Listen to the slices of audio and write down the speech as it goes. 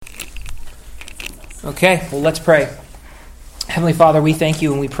Okay, well, let's pray. Heavenly Father, we thank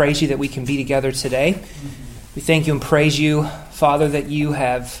you and we praise you that we can be together today. We thank you and praise you, Father, that you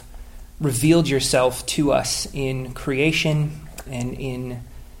have revealed yourself to us in creation and in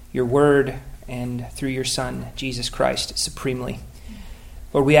your word and through your Son, Jesus Christ, supremely.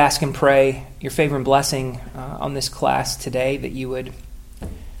 Lord, we ask and pray your favor and blessing on this class today, that you would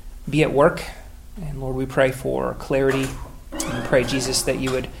be at work. And Lord, we pray for clarity. And we pray, Jesus, that you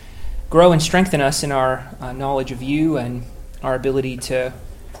would grow and strengthen us in our knowledge of you and our ability to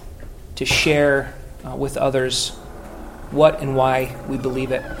share with others what and why we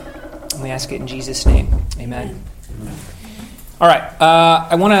believe it. And we ask it in Jesus' name. Amen. All right.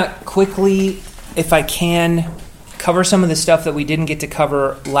 I want to quickly, if I can, cover some of the stuff that we didn't get to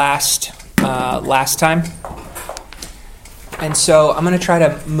cover last time. And so I'm going to try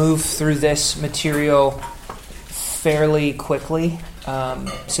to move through this material fairly quickly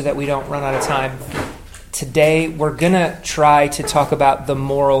so that we don't run out of time. Today, we're going to try to talk about the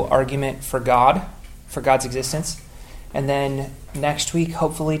moral argument for God, for God's existence. And then next week,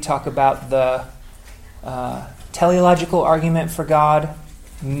 hopefully, talk about the teleological argument for God,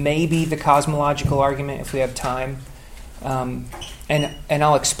 maybe the cosmological argument if we have time. And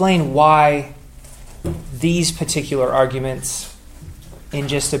I'll explain why these particular arguments in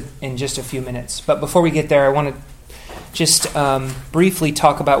just a few minutes. But before we get there, I want to just briefly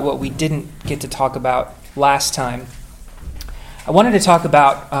talk about what we didn't get to talk about last time. I wanted to talk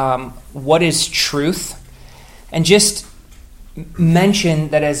about what is truth, and just mention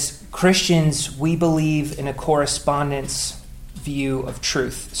that as Christians, we believe in a correspondence view of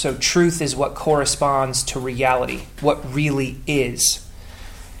truth. So truth is what corresponds to reality, what really is.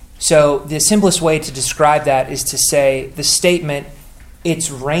 So the simplest way to describe that is to say the statement, "It's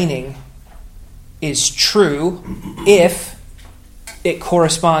raining," is true if it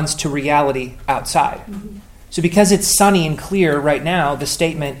corresponds to reality outside. Mm-hmm. So because it's sunny and clear right now, the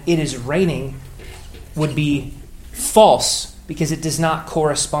statement, "It is raining," would be false because it does not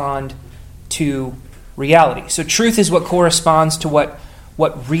correspond to reality. So truth is what corresponds to what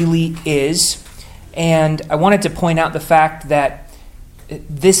really is. And I wanted to point out the fact that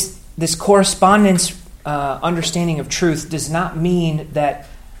this correspondence understanding of truth does not mean that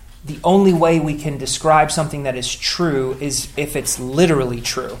the only way we can describe something that is true is if it's literally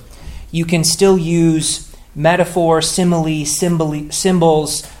true. You can still use metaphor, simile,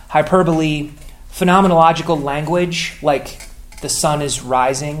 symbols, hyperbole, phenomenological language, like the sun is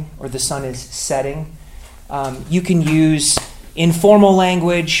rising or the sun is setting. You can use informal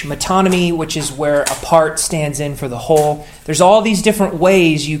language, metonymy, which is where a part stands in for the whole. There's all these different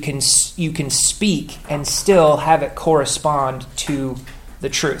ways you can speak and still have it correspond to the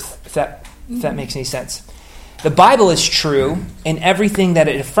truth, if that makes any sense. The Bible is true in everything that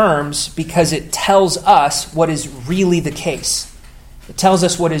it affirms because it tells us what is really the case. It tells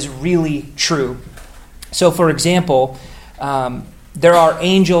us what is really true. So, for example, there are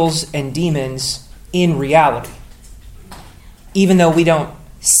angels and demons in reality. Even though we don't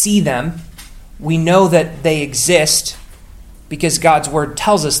see them, we know that they exist because God's Word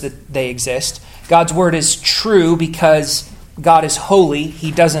tells us that they exist. God's Word is true because God is holy.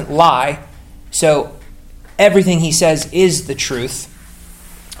 He doesn't lie. So everything he says is the truth.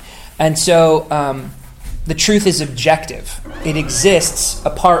 And so the truth is objective. It exists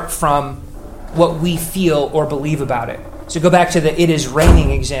apart from what we feel or believe about it. So go back to the "it is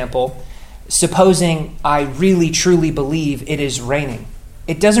raining" example. Supposing I really truly believe it is raining.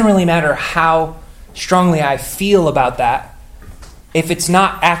 It doesn't really matter how strongly I feel about that. If it's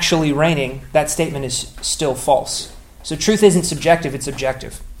not actually raining, that statement is still false. So truth isn't subjective, it's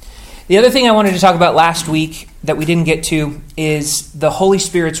objective. The other thing I wanted to talk about last week that we didn't get to is the Holy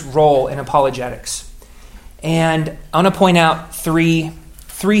Spirit's role in apologetics. And I want to point out three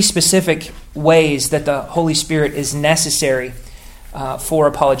specific ways that the Holy Spirit is necessary for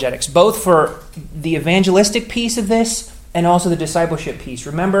apologetics, both for the evangelistic piece of this and also the discipleship piece.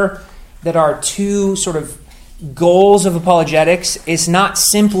 Remember that our two sort of goals of apologetics is not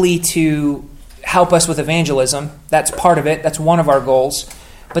simply to help us with evangelism. That's part of it. That's one of our goals.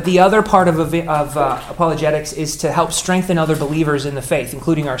 But the other part of apologetics is to help strengthen other believers in the faith,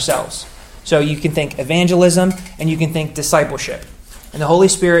 including ourselves. So you can think evangelism and you can think discipleship. And the Holy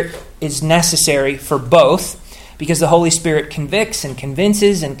Spirit is necessary for both because the Holy Spirit convicts and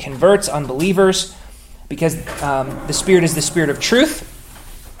convinces and converts unbelievers because the Spirit is the Spirit of truth.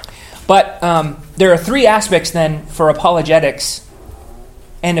 But there are three aspects then for apologetics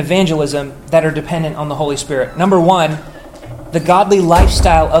and evangelism that are dependent on the Holy Spirit. Number one, the godly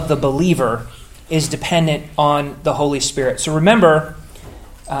lifestyle of the believer is dependent on the Holy Spirit. So remember,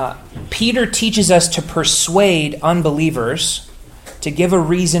 Peter teaches us to persuade unbelievers to give a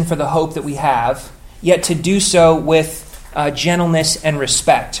reason for the hope that we have, yet to do so with gentleness and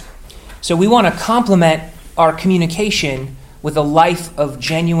respect. So we want to complement our communication with a life of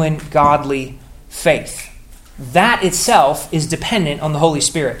genuine, godly faith. That itself is dependent on the Holy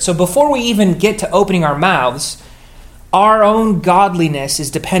Spirit. So before we even get to opening our mouths, our own godliness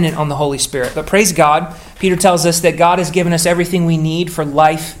is dependent on the Holy Spirit. But praise God, Peter tells us that God has given us everything we need for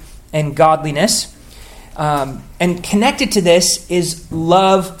life and godliness. And connected to this is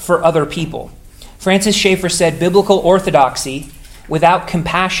love for other people. Francis Schaeffer said, biblical orthodoxy without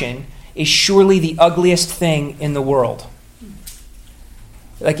compassion is surely the ugliest thing in the world.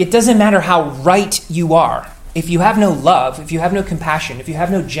 Like, it doesn't matter how right you are. If you have no love, if you have no compassion, if you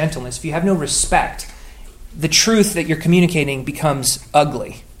have no gentleness, if you have no respect, the truth that you're communicating becomes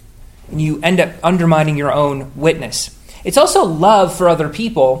ugly. And you end up undermining your own witness. It's also love for other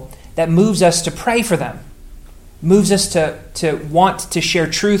people that moves us to pray for them, moves us to want to share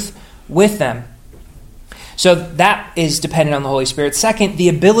truth with them. So that is dependent on the Holy Spirit. Second, the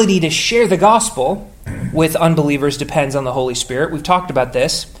ability to share the gospel with unbelievers depends on the Holy Spirit. We've talked about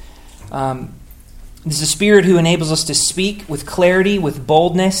this. This is a Spirit who enables us to speak with clarity, with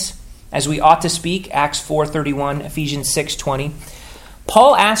boldness, as we ought to speak, Acts 4:31, Ephesians 6:20.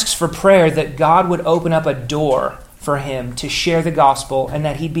 Paul asks for prayer that God would open up a door for him to share the gospel and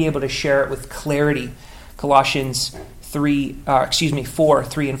that he'd be able to share it with clarity, Colossians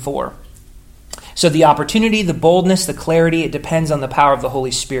 4:3 and 4. So the opportunity, the boldness, the clarity, it depends on the power of the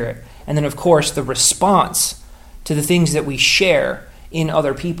Holy Spirit. And then, of course, the response to the things that we share in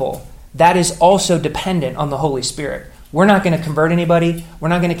other people, that is also dependent on the Holy Spirit. We're not going to convert anybody. We're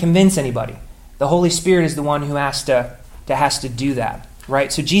not going to convince anybody. The Holy Spirit is the one who has to do that,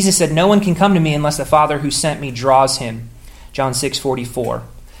 right? So Jesus said, no one can come to me unless the Father who sent me draws him, John 6:44.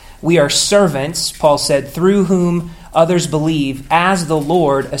 We are servants, Paul said, through whom others believe, as the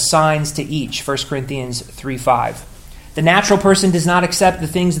Lord assigns to each, 1 Corinthians 3:5. The natural person does not accept the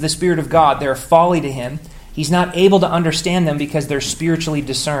things of the Spirit of God. They are folly to him. He's not able to understand them because they're spiritually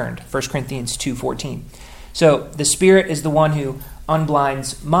discerned, 1 Corinthians 2:14. So the Spirit is the one who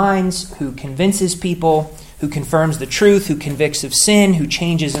unblinds minds, who convinces people, who confirms the truth, who convicts of sin, who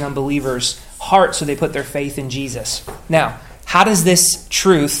changes an unbeliever's heart so they put their faith in Jesus. Now, how does this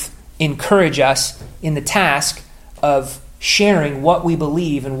truth encourage us in the task of sharing what we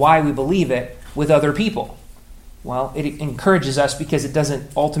believe and why we believe it with other people? Well, it encourages us because it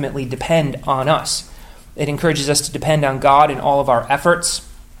doesn't ultimately depend on us. It encourages us to depend on God in all of our efforts.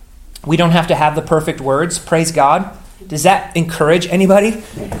 We don't have to have the perfect words. Praise God. Does that encourage anybody?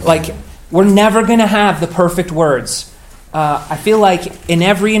 Like, we're never going to have the perfect words. I feel like in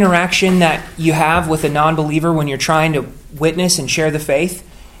every interaction that you have with a non-believer when you're trying to witness and share the faith,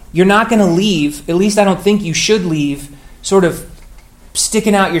 you're not going to leave, at least I don't think you should leave, sort of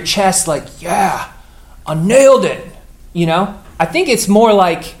sticking out your chest like, yeah, I nailed it. You know? I think it's more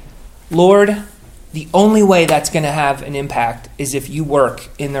like, Lord, the only way that's going to have an impact is if you work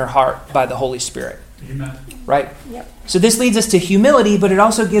in their heart by the Holy Spirit. Amen. Right? Yep. So this leads us to humility, but it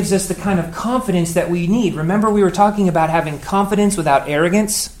also gives us the kind of confidence that we need. Remember, we were talking about having confidence without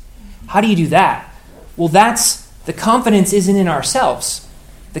arrogance? How do you do that? Well, the confidence isn't in ourselves.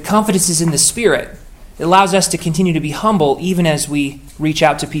 The confidence is in the Spirit. It allows us to continue to be humble even as we reach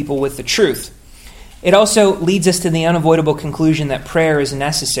out to people with the truth. It also leads us to the unavoidable conclusion that prayer is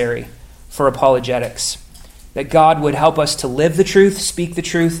necessary for apologetics. That God would help us to live the truth, speak the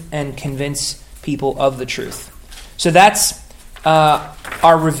truth, and convince people of the truth. So that's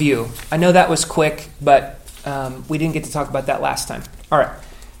our review. I know that was quick, but we didn't get to talk about that last time. All right.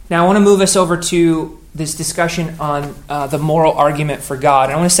 Now I want to move us over to this discussion on the moral argument for God.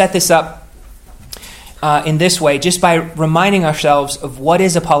 And I want to set this up in this way, just by reminding ourselves of what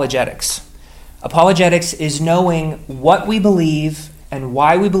is apologetics. Apologetics is knowing what we believe and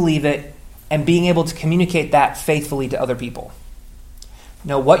why we believe it, and being able to communicate that faithfully to other people.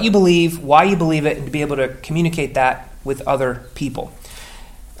 Know what you believe, why you believe it, and to be able to communicate that with other people.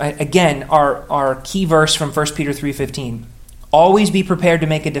 Again, our key verse from 1 Peter 3:15. Always be prepared to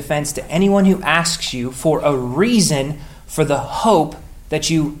make a defense to anyone who asks you for a reason for the hope that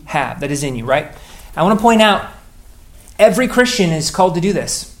you have, that is in you, right? I want to point out, every Christian is called to do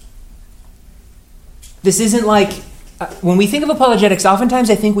this. This isn't like, when we think of apologetics, oftentimes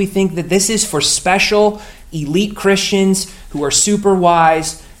I think we think that this is for special, elite Christians who are super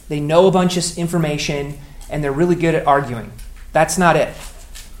wise, they know a bunch of information, and they're really good at arguing. That's not it.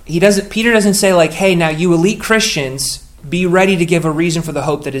 Peter doesn't say like, hey, now you elite Christians, be ready to give a reason for the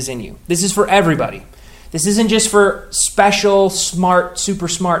hope that is in you. This is for everybody. This isn't just for special, smart, super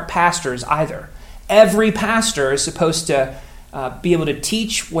smart pastors either. Every pastor is supposed to be able to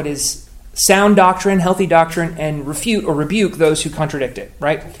teach what is sound doctrine, healthy doctrine, and refute or rebuke those who contradict it,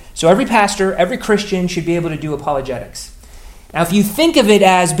 right? So every pastor, every Christian should be able to do apologetics. Now, if you think of it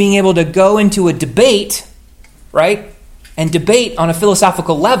as being able to go into a debate, right, and debate on a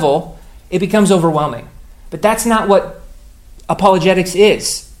philosophical level, it becomes overwhelming. But that's not what apologetics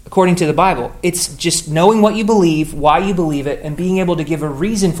is, according to the Bible. It's just knowing what you believe, why you believe it, and being able to give a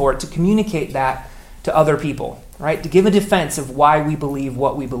reason for it, to communicate that to other people, right? To give a defense of why we believe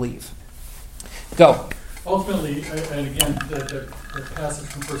what we believe. Go. Ultimately, and again, the passage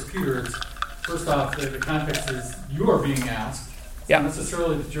from 1 Peter is, first off, the context is you are being asked. It's not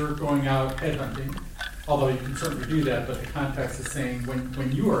necessarily that you're going out headhunting, although you can certainly do that, but the context is saying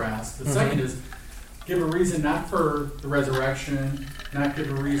when you are asked. The second is give a reason not for the resurrection, not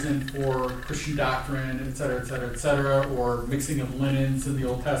give a reason for Christian doctrine, et cetera, or mixing of linens in the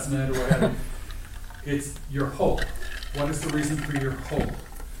Old Testament or whatever. It's your hope. What is the reason for your hope?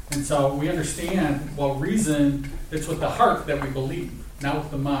 And so we understand, well, reason, it's with the heart that we believe, not with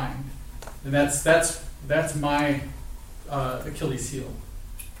the mind. And that's my Achilles heel.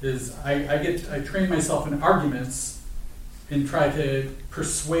 Is I train myself in arguments and try to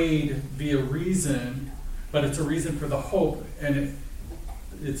persuade via reason, but it's a reason for the hope, and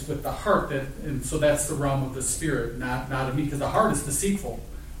it's with the heart and so that's the realm of the spirit, not of me, because the heart is deceitful.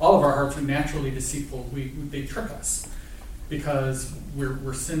 All of our hearts are naturally deceitful. They trick us because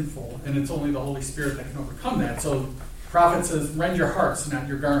we're sinful, and it's only the Holy Spirit that can overcome that. So the prophet says, rend your hearts, not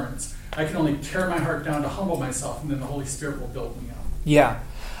your garments. I can only tear my heart down to humble myself, and then the Holy Spirit will build me up. Yeah.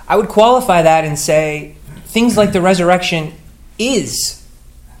 I would qualify that and say things like the resurrection is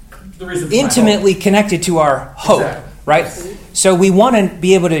intimately connected to our hope, exactly. Right? So we want to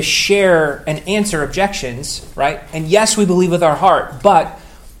be able to share and answer objections, right? And yes, we believe with our heart, but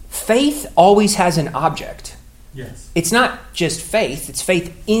faith always has an object. Yes. It's not just faith, it's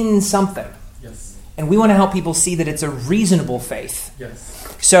faith in something. Yes. And we want to help people see that it's a reasonable faith.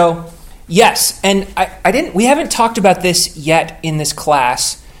 Yes. So, yes, and we haven't talked about this yet in this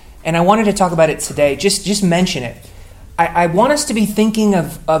class, and I wanted to talk about it today. Just mention it. I want us to be thinking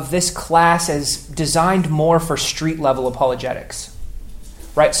of this class as designed more for street level apologetics.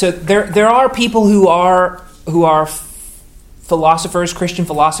 Right? So there are people who are philosophers, Christian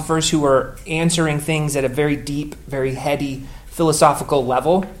philosophers, who are answering things at a very deep, very heady philosophical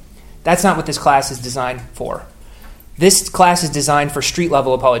level. That's not what this class is designed for. This class is designed for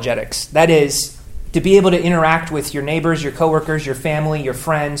street-level apologetics. That is, to be able to interact with your neighbors, your coworkers, your family, your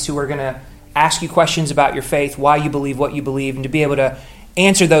friends who are going to ask you questions about your faith, why you believe what you believe, and to be able to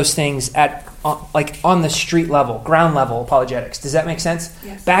answer those things at on the street level, ground level apologetics. Does that make sense?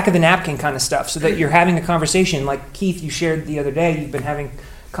 Yes. Back of the napkin kind of stuff, so that you're having a conversation. Like Keith, you shared the other day, you've been having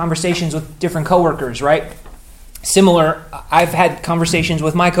conversations with different coworkers, right? Similar, I've had conversations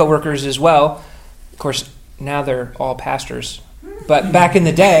with my coworkers as well. Of course, now they're all pastors. But back in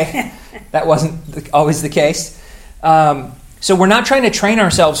the day, that wasn't always the case. So we're not trying to train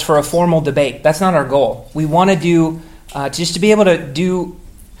ourselves for a formal debate. That's not our goal. We want to do, just to be able to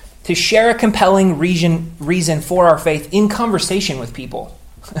share a compelling reason for our faith in conversation with people.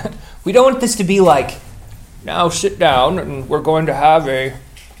 We don't want this to be like, now sit down and we're going to have a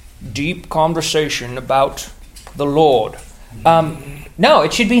deep conversation about the Lord. No,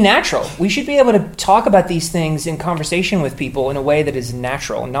 it should be natural. We should be able to talk about these things in conversation with people in a way that is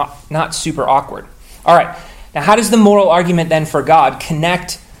natural and not super awkward. All right. Now, how does the moral argument then for God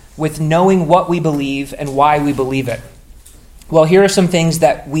connect with knowing what we believe and why we believe it? Well, here are some things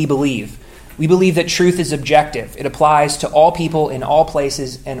that we believe. We believe that truth is objective. It applies to all people in all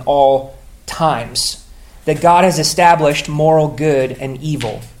places and all times. That God has established moral good and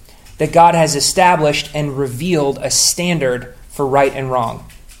evil. That God has established and revealed a standard for right and wrong.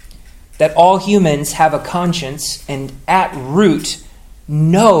 That all humans have a conscience and at root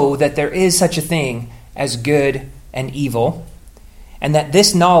know that there is such a thing as good and evil, and that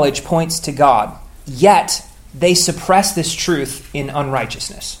this knowledge points to God, yet they suppress this truth in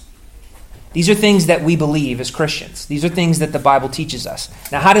unrighteousness. These are things that we believe as Christians. These are things that the Bible teaches us.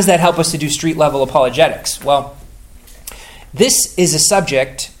 Now, how does that help us to do street-level apologetics? Well, this is a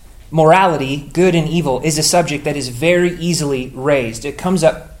subject, morality, good and evil, is a subject that is very easily raised. It comes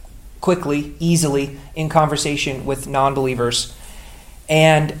up quickly, easily, in conversation with non-believers.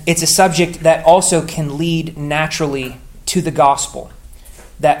 And it's a subject that also can lead naturally to the gospel.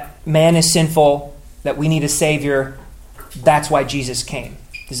 That man is sinful, that we need a Savior. That's why Jesus came.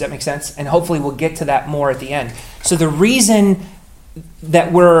 Does that make sense? And hopefully we'll get to that more at the end. So the reason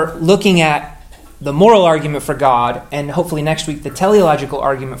that we're looking at the moral argument for God, and hopefully next week the teleological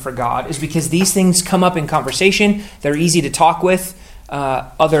argument for God, is because these things come up in conversation. They're easy to talk with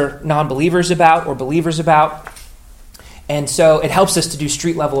other non-believers about or believers about. And so it helps us to do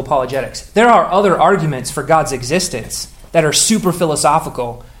street-level apologetics. There are other arguments for God's existence that are super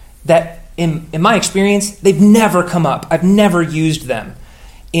philosophical that, in my experience, they've never come up. I've never used them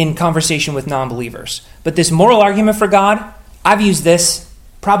in conversation with non-believers. But this moral argument for God, I've used this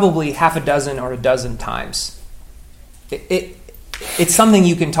probably half a dozen or a dozen times. It's something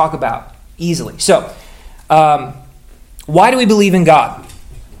you can talk about easily. So, why do we believe in God?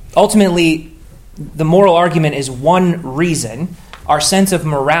 Ultimately, the moral argument is one reason. Our sense of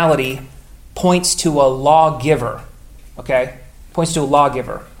morality points to a lawgiver. Okay? Points to a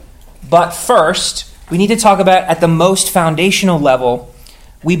lawgiver. But first, we need to talk about, at the most foundational level,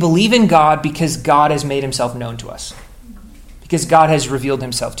 we believe in God because God has made himself known to us. Because God has revealed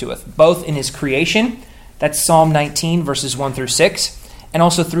himself to us, both in his creation, that's Psalm 19, verses 1 through 6, and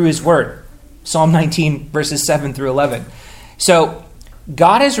also through his word, Psalm 19, verses 7 through 11. So,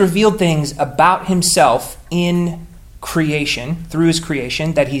 God has revealed things about himself in creation, through his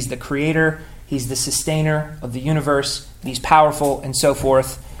creation, that he's the creator, he's the sustainer of the universe, he's powerful, and so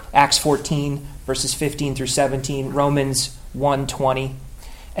forth. Acts 14, verses 15 through 17, Romans 1:20.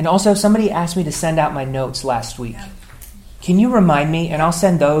 And also, somebody asked me to send out my notes last week. Can you remind me? And I'll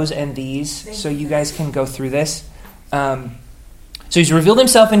send those and these so you guys can go through this. So he's revealed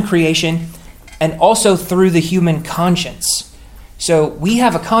himself in creation and also through the human conscience. So we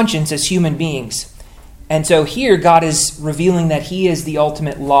have a conscience as human beings. And so here God is revealing that he is the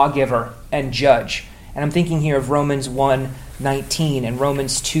ultimate lawgiver and judge. And I'm thinking here of Romans 1:19 and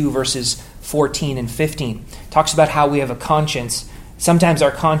Romans 2 verses 14 and 15. Talks about how we have a conscience. Sometimes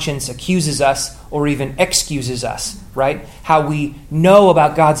our conscience accuses us or even excuses us, right? How we know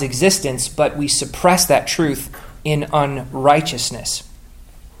about God's existence, but we suppress that truth in unrighteousness.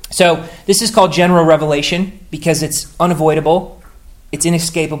 So this is called general revelation because it's unavoidable, it's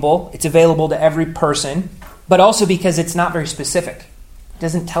inescapable, it's available to every person, but also because it's not very specific. It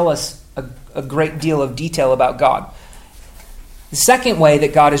doesn't tell us a great deal of detail about God. The second way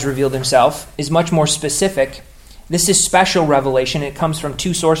that God has revealed himself is much more specific. This is special revelation. It comes from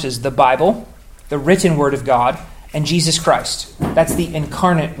two sources, the Bible, the written word of God, and Jesus Christ. That's the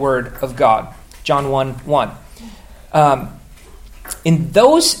incarnate word of God, John 1:1. In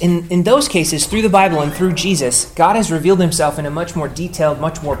those cases, through the Bible and through Jesus, God has revealed himself in a much more detailed,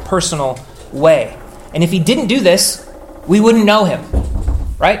 much more personal way. And if he didn't do this, we wouldn't know him,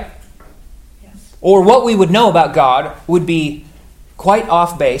 right? Yes. Or what we would know about God would be quite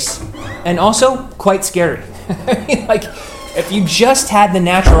off base and also quite scary. Like, if you just had the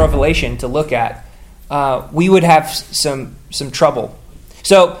natural revelation to look at, we would have some trouble.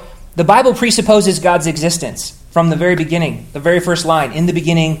 So, the Bible presupposes God's existence from the very beginning, the very first line, in the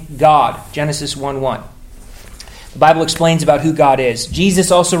beginning, God, Genesis 1:1. The Bible explains about who God is.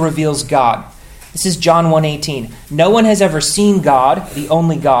 Jesus also reveals God. This is John 1:18. No one has ever seen God, the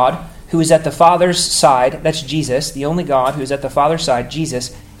only God, who is at the Father's side. That's Jesus, the only God who is at the Father's side,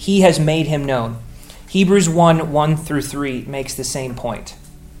 Jesus. He has made him known. Hebrews 1:1 through 3 makes the same point.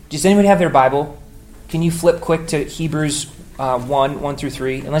 Does anybody have their Bible? Can you flip quick to Hebrews 1:1 through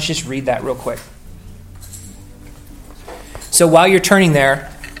 3? And let's just read that real quick. So while you're turning there,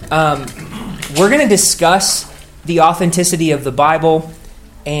 we're going to discuss the authenticity of the Bible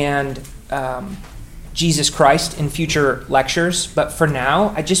and Jesus Christ in future lectures. But for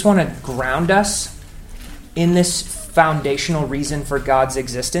now, I just want to ground us in this foundational reason for God's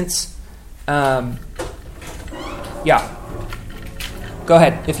existence. Yeah. Go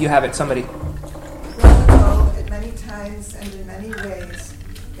ahead, if you have it, somebody. Long ago, at many times and in many ways,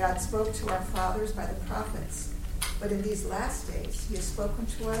 God spoke to our fathers by the prophets. But in these last days, he has spoken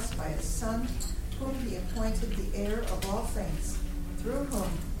to us by his Son, whom he appointed the heir of all things, through whom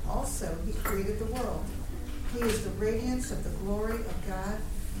also he created the world. He is the radiance of the glory of God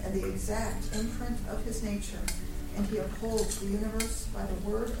and the exact imprint of his nature, and he upholds the universe by the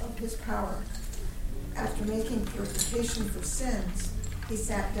word of his power. After making purification for sins, he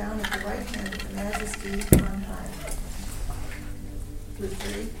sat down at the right hand of the majesty on high. Through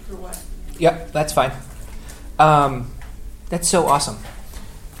 3, through what? Yep, that's fine. That's so awesome.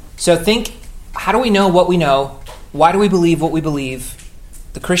 So think, how do we know what we know? Why do we believe what we believe?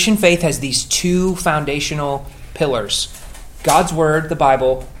 The Christian faith has these two foundational pillars: God's Word, the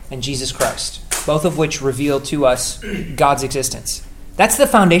Bible, and Jesus Christ, both of which reveal to us God's existence. That's the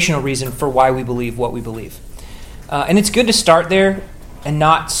foundational reason for why we believe what we believe. And it's good to start there and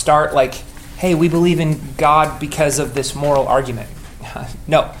not start like, hey, we believe in God because of this moral argument.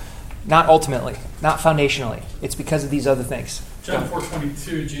 No. not ultimately, not foundationally. It's because of these other things. John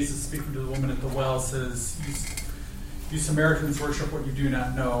 4:22, Jesus speaking to the woman at the well says, you Samaritans worship what you do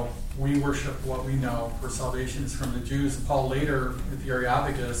not know. We worship what we know, for salvation is from the Jews. And Paul later, at the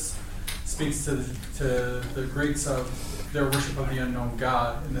Areopagus, speaks to the Greeks of their worship of the unknown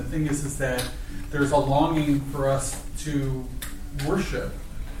God. And the thing is that there's a longing for us to worship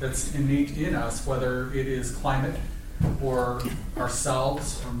that's innate in us, whether it is climate or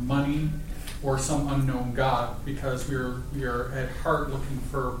ourselves or money or some unknown God, because we are at heart looking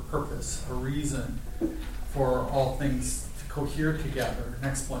for purpose, a reason for all things to cohere together, an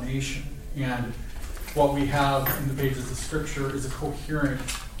explanation. And what we have in the pages of Scripture is a coherent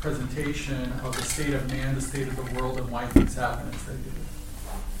presentation of the state of man, the state of the world, and why things happen as they do.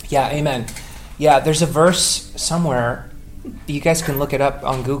 Yeah, amen. Yeah, there's a verse somewhere. You guys can look it up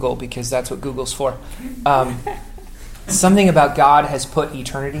on Google because that's what Google's for. Something about God has put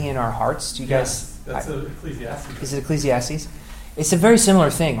eternity in our hearts. Do you guys? That's Ecclesiastes. Is it Ecclesiastes? It's a very similar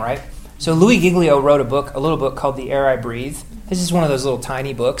thing, right? So Louis Giglio wrote a little book called The Air I Breathe. This is one of those little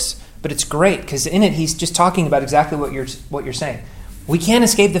tiny books, but it's great because in it he's just talking about exactly what you're saying. We can't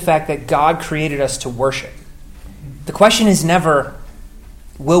escape the fact that God created us to worship. The question is never,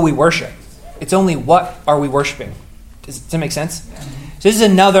 will we worship? It's only, what are we worshiping? Does that make sense? So this is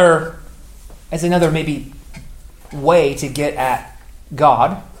another maybe way to get at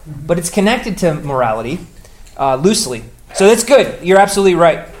God, but it's connected to morality loosely. So that's good. You're absolutely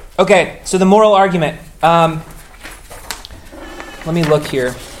right. Okay, so the moral argument. Let me look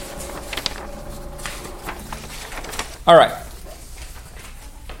here. All right.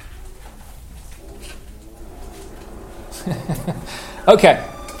 Okay,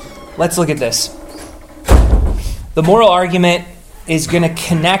 let's look at this. The moral argument is going to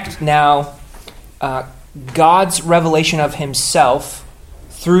connect now God's revelation of himself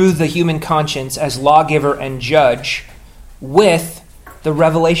through the human conscience as lawgiver and judge with the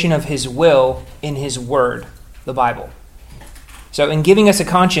revelation of his will in his word, the Bible. So in giving us a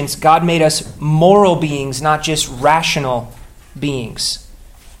conscience, God made us moral beings, not just rational beings.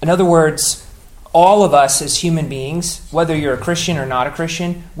 In other words, all of us as human beings, whether you're a Christian or not a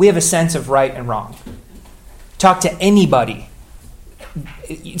Christian, we have a sense of right and wrong. Talk to anybody.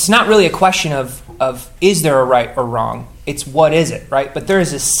 It's not really a question of is there a right or wrong? It's what is it, right? But there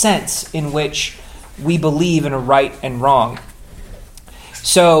is a sense in which we believe in a right and wrong.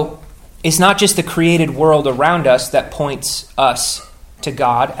 So it's not just the created world around us that points us to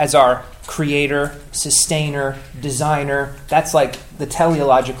God as our creator, sustainer, designer. That's like the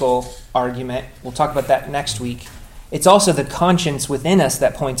teleological argument. We'll talk about that next week. It's also the conscience within us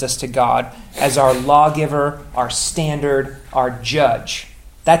that points us to God as our lawgiver, our standard, our judge.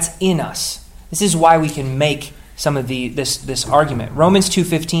 That's in us. This is why we can make some of this argument. Romans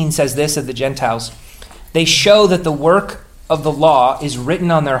 2:15 says this of the Gentiles: they show that the work of the law is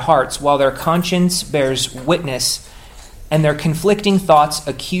written on their hearts, while their conscience bears witness, and their conflicting thoughts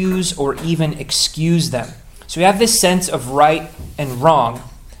accuse or even excuse them. So we have this sense of right and wrong,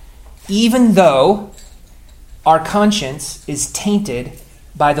 even though our conscience is tainted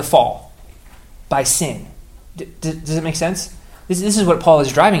by the fall, by sin. Does it make sense? This is what Paul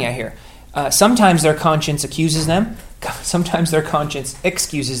is driving at here. Sometimes their conscience accuses them. Sometimes their conscience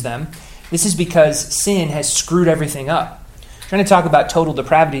excuses them. This is because sin has screwed everything up. I was trying to talk about total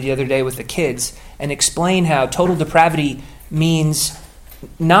depravity the other day with the kids and explain how total depravity means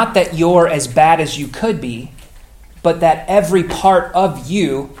not that you're as bad as you could be, but that every part of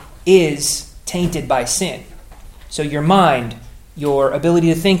you is tainted by sin. So your mind, your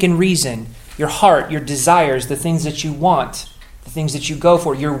ability to think and reason, your heart, your desires, the things that you want, the things that you go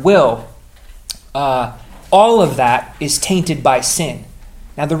for, your will, all of that is tainted by sin.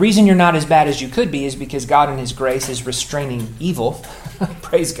 Now, the reason you're not as bad as you could be is because God in his grace is restraining evil.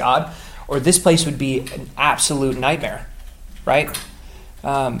 Praise God. Or this place would be an absolute nightmare, right?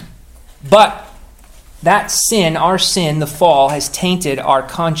 But that sin, our sin, the fall, has tainted our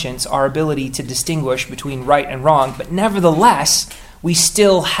conscience, our ability to distinguish between right and wrong. But nevertheless, we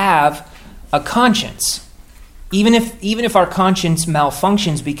still have a conscience. Even if our conscience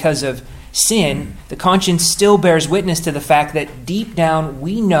malfunctions because of sin, the conscience still bears witness to the fact that deep down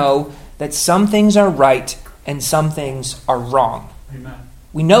we know that some things are right and some things are wrong. Amen.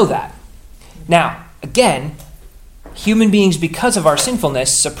 We know that. Now, again, human beings, because of our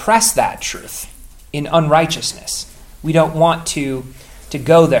sinfulness, suppress that truth in unrighteousness. We don't want to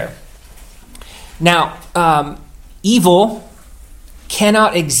go there. Now, evil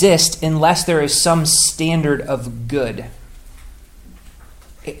cannot exist unless there is some standard of good.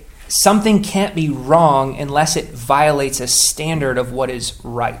 Something can't be wrong unless it violates a standard of what is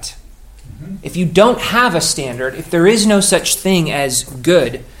right. If you don't have a standard, if there is no such thing as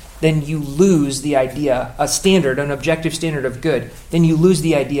good, then you lose the idea, a standard, an objective standard of good, then you lose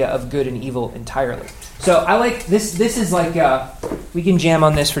the idea of good and evil entirely. So I like this. This is like, we can jam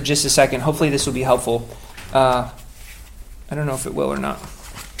on this for just a second. Hopefully this will be helpful. I don't know if it will or not.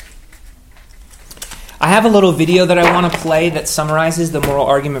 I have a little video that I want to play that summarizes the moral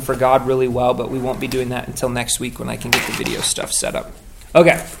argument for God really well, but we won't be doing that until next week when I can get the video stuff set up.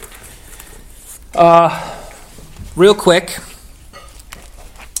 Okay. Real quick.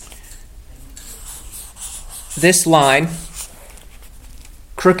 This line,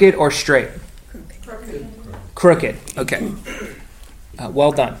 crooked or straight? Crooked. Okay.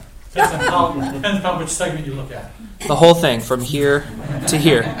 Well done. Depends on how much segment you look at. The whole thing, from here to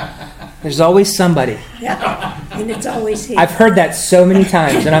here. There's always somebody. Yeah, and it's always here. I've heard that so many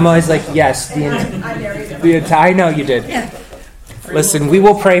times, and I'm always like, yes, the entire. I know you did. Yeah. Listen, we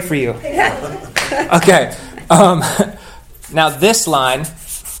will pray for you. Okay. Now this line,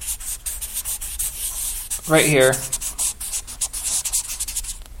 right here.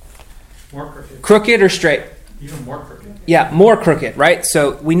 More crooked. Crooked or straight? Even more crooked. Yeah, more crooked, right?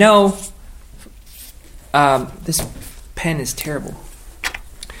 So we know this pen is terrible.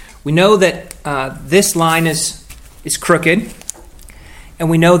 We know that this line is crooked, and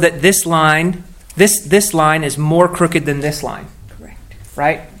we know that this line is more crooked than this line. Correct.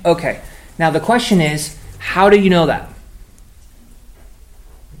 Right? Okay. Now the question is, how do you know that?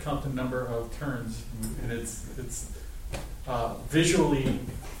 You count the number of turns, and it's visually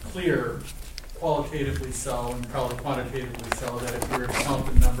clear, qualitatively so, and probably quantitatively so, that if you were to count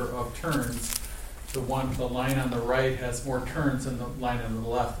the number of turns, the line on the right has more turns than the line on the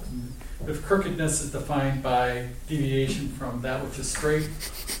left. And if crookedness is defined by deviation from that which is straight,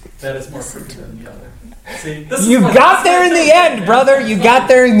 that is more crooked than the other. See, You got there in the end, brother. You got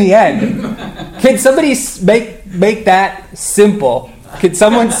there in the end. Can somebody make that simple? Could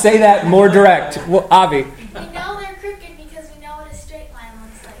someone say that more direct? Well, Avi. We know they're crooked because we know what a straight line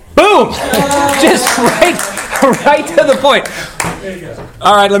looks like. Boom! Just right to the point. There you go.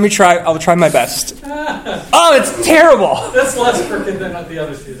 All right, let me try. I'll try my best. Oh, it's terrible. That's less crooked than the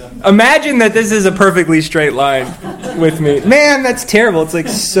other two, then. Imagine that this is a perfectly straight line with me. Man, that's terrible. It's like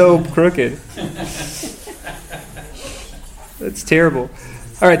so crooked. That's terrible.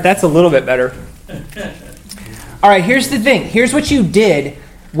 All right, that's a little bit better. All right, here's the thing. Here's what you did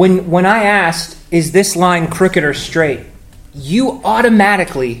when I asked, is this line crooked or straight? You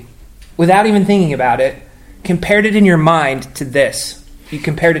automatically, without even thinking about it, compared it in your mind to this. You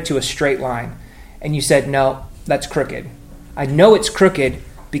compared it to a straight line. And you said, no, that's crooked. I know it's crooked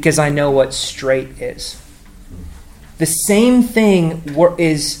because I know what straight is. The same thing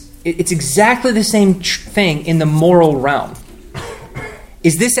it's exactly the same thing in the moral realm.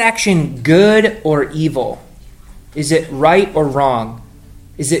 Is this action good or evil? Is it right or wrong?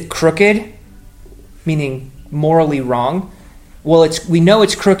 Is it crooked, meaning morally wrong? Well, we know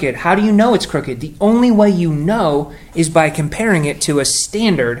it's crooked. How do you know it's crooked? The only way you know is by comparing it to a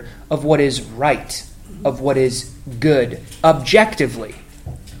standard of what is right, of what is good, objectively.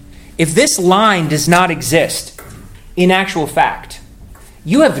 If this line does not exist in actual fact,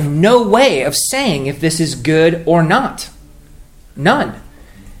 you have no way of saying if this is good or not. None.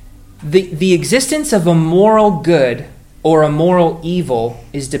 The existence of a moral good or a moral evil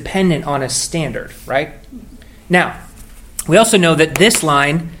is dependent on a standard, right? Now, we also know that this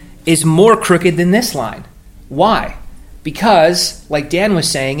line is more crooked than this line. Why? Because, like Dan was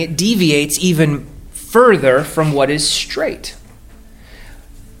saying, it deviates even further from what is straight.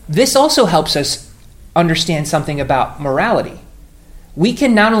 This also helps us understand something about morality. We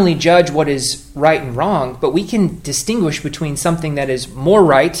can not only judge what is right and wrong, but we can distinguish between something that is more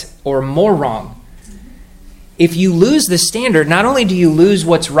right or more wrong. If you lose the standard, not only do you lose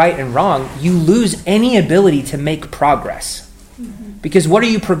what's right and wrong, you lose any ability to make progress. Because what are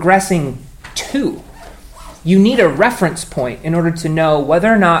you progressing to? You need a reference point in order to know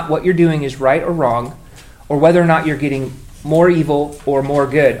whether or not what you're doing is right or wrong, or whether or not you're getting more evil or more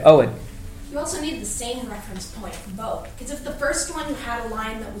good. Owen. You also need the same reference point for both. Because if the first one you had a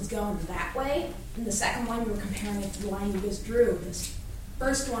line that was going that way, and the second one you were comparing it to the line you just drew, this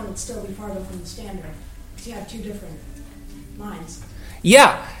first one would still be farther from the standard. Because you have two different lines.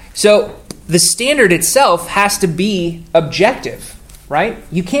 Yeah. So the standard itself has to be objective, right?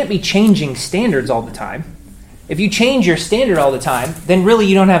 You can't be changing standards all the time. If you change your standard all the time, then really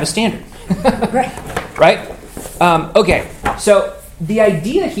you don't have a standard. Right? Okay. So the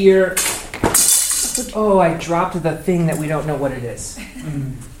idea here... Oh, I dropped the thing that we don't know what it is.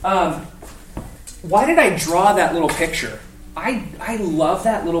 Why did I draw that little picture? I love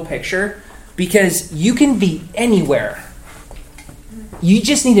that little picture because you can be anywhere. You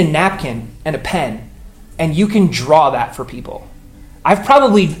just need a napkin and a pen, and you can draw that for people. I've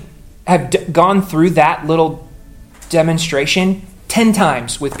probably gone through that little demonstration 10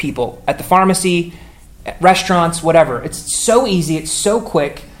 times with people at the pharmacy, at restaurants, whatever. It's so easy, it's so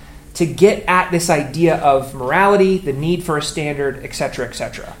quick to get at this idea of morality, the need for a standard, etc.,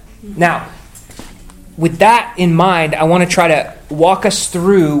 etc. Now, with that in mind, I want to try to walk us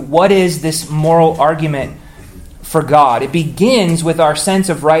through what is this moral argument for God. It begins with our sense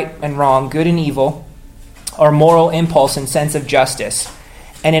of right and wrong, good and evil, our moral impulse and sense of justice.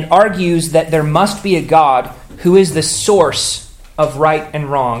 And it argues that there must be a God who is the source of right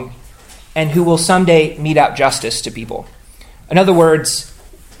and wrong and who will someday mete out justice to people. In other words,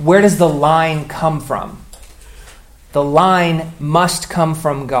 where does the line come from? The line must come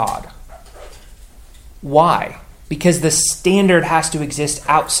from God. Why? Because the standard has to exist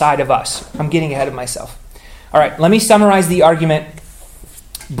outside of us. I'm getting ahead of myself. All right, let me summarize the argument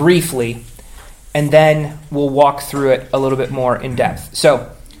briefly, and then we'll walk through it a little bit more in depth.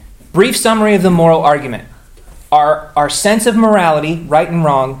 So, brief summary of the moral argument. Our sense of morality, right and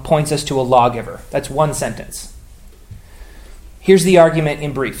wrong, points us to a lawgiver. That's one sentence. Here's the argument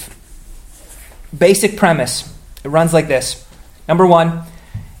in brief. Basic premise. It runs like this. Number one,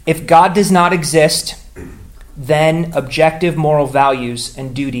 if God does not exist, then objective moral values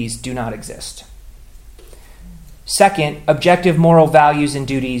and duties do not exist. Second, objective moral values and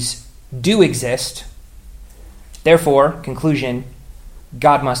duties do exist. Therefore, conclusion,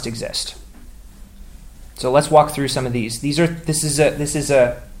 God must exist. So let's walk through some of these. This is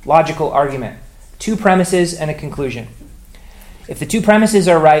a logical argument. Two premises and a conclusion. If the two premises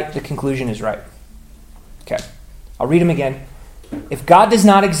are right, the conclusion is right. Okay, I'll read them again. If God does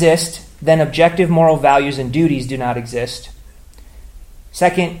not exist, then objective moral values and duties do not exist.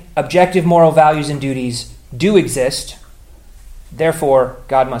 Second, objective moral values and duties do exist. Therefore,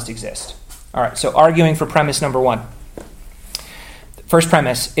 God must exist. All right, so arguing for premise number one. First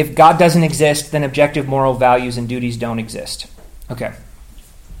premise, if God doesn't exist, then objective moral values and duties don't exist. Okay.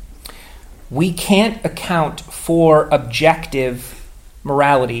 We can't account for objective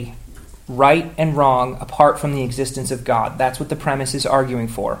morality, right and wrong, apart from the existence of God. That's what the premise is arguing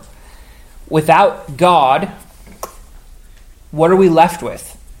for. Without God, what are we left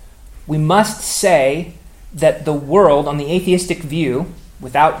with? We must say that the world, on the atheistic view,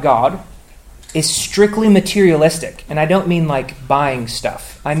 without God, is strictly materialistic. And I don't mean like buying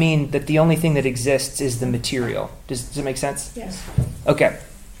stuff. I mean that the only thing that exists is the material. Does it make sense? Yes. Okay.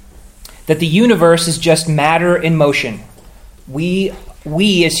 That the universe is just matter in motion. We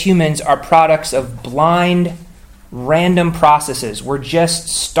as humans are products of blind, random processes. We're just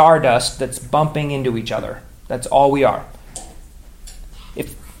stardust that's bumping into each other. That's all we are.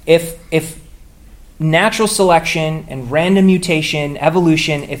 If natural selection and random mutation,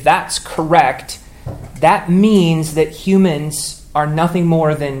 evolution, if that's correct, that means that humans are nothing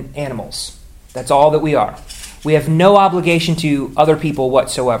more than animals. That's all that we are. We have no obligation to other people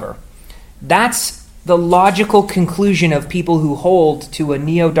whatsoever. That's the logical conclusion of people who hold to a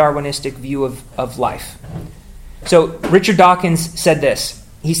neo-Darwinistic view of life. So Richard Dawkins said this.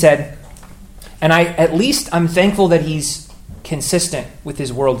 He said, and I'm thankful that he's consistent with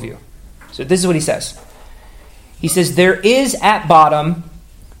his worldview. So this is what he says. He says, there is at bottom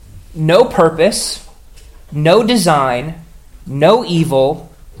no purpose, no design, no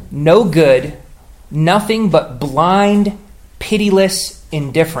evil, no good, nothing but blind, pitiless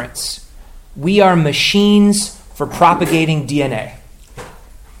indifference. We are machines for propagating DNA.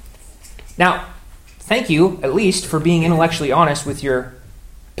 Now, thank you, at least, for being intellectually honest with your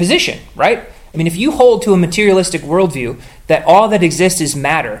position, right? I mean, if you hold to a materialistic worldview that all that exists is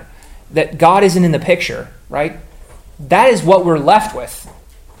matter, that God isn't in the picture, right? That is what we're left with.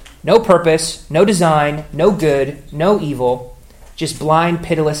 No purpose, no design, no good, no evil, just blind,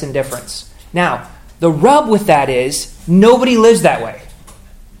 pitiless indifference. Now, the rub with that is nobody lives that way.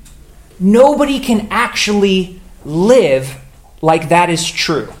 Nobody can actually live like that is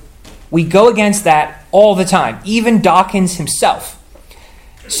true. We go against that all the time, even Dawkins himself.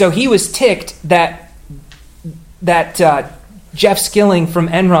 So he was ticked that Jeff Skilling from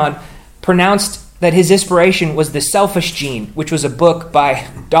Enron pronounced that his inspiration was The Selfish Gene, which was a book by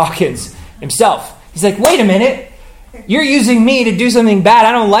Dawkins himself. He's like, wait a minute, you're using me to do something bad.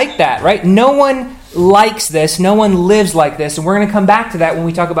 I don't like that, right? No one likes this. No one lives like this. And we're going to come back to that when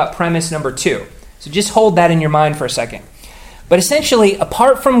we talk about premise number 2. So just hold that in your mind for a second. But essentially,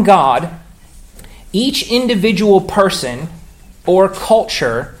 apart from God, each individual person or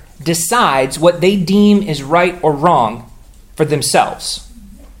culture decides what they deem is right or wrong for themselves.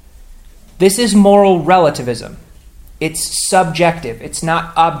 This is moral relativism. It's subjective. It's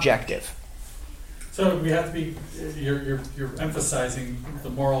not objective. So we have to be. You're emphasizing the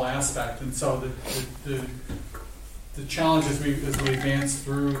moral aspect, and so the challenge as we advance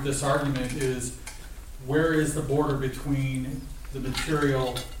through this argument is, where is the border between the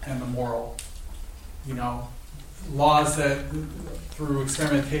material and the moral? Laws that through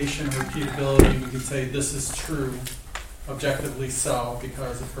experimentation and repeatability we can say this is true, objectively so,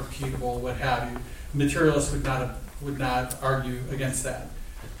 because it's repeatable, what have you. Materialists would not argue against that.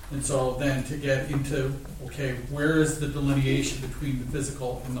 And so then to get into, okay, where is the delineation between the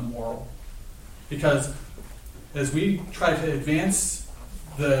physical and the moral? Because as we try to advance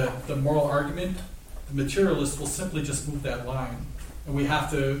the moral argument, the materialist will simply just move that line. And we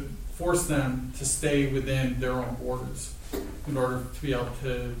have to force them to stay within their own borders in order to be able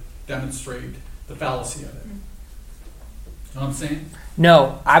to demonstrate the fallacy of it. You know what I'm saying?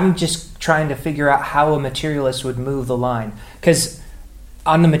 No, I'm just trying to figure out how a materialist would move the line. Because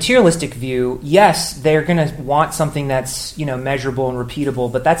on the materialistic view, yes, they're going to want something that's, measurable and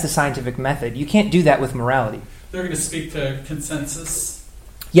repeatable, but that's the scientific method. You can't do that with morality. They're going to speak to consensus.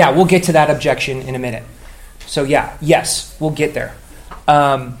 Yeah, we'll get to that objection in a minute. So yes, we'll get there.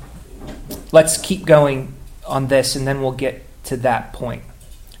 Let's keep going on this, and then we'll get to that point.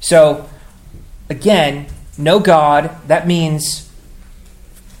 So, again, no God, that means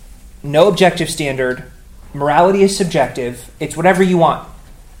no objective standard. Morality is subjective. It's whatever you want.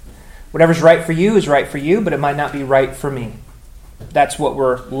 Whatever's right for you is right for you, but it might not be right for me. That's what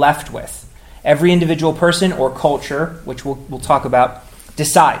we're left with. Every individual person or culture, which we'll talk about,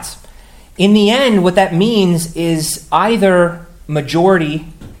 decides. In the end, what that means is either majority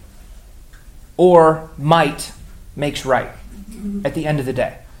or might makes right at the end of the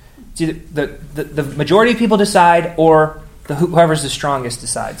day. It's either the majority of people decide, or whoever's the strongest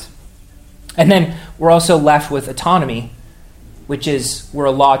decides. And then we're also left with autonomy, which is we're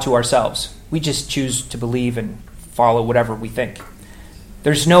a law to ourselves. We just choose to believe and follow whatever we think.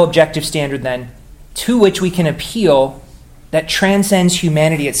 There's no objective standard then to which we can appeal that transcends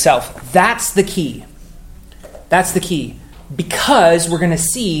humanity itself. That's the key. That's the key. Because we're going to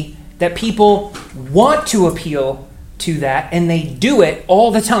see that people want to appeal to that, and they do it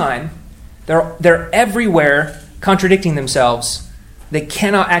all the time. They're everywhere contradicting themselves. They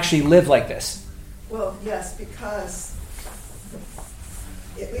cannot actually live like this. Well, yes, because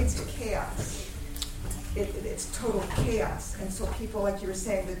it leads to chaos. It's total chaos. And so people, like you were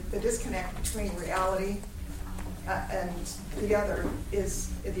saying, the disconnect between reality and the other is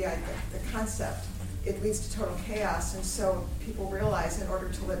the concept. It leads to total chaos. And so people realize in order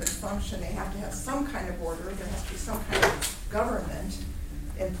to live and function, they have to have some kind of order. There has to be some kind of government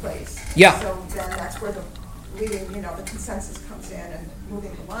in place. Yeah. So then that's where the consensus comes in and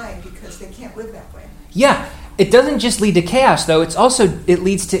moving the line, because they can't live that way. Yeah. It doesn't just lead to chaos, though. It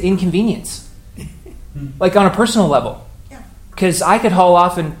leads to inconvenience. Like on a personal level. Yeah. Because I could haul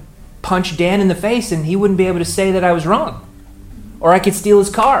off and punch Dan in the face and he wouldn't be able to say that I was wrong. Or I could steal his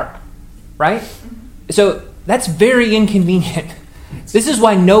car. Right? So that's very inconvenient. This is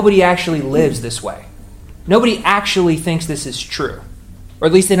why nobody actually lives this way. Nobody actually thinks this is true. Or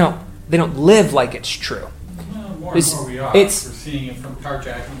at least they don't live like it's true. Well, more and more we are. We're seeing it from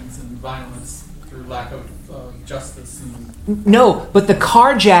carjackings and violence through lack of justice. No, but the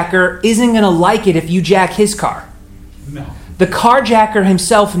carjacker isn't going to like it if you jack his car. No. The carjacker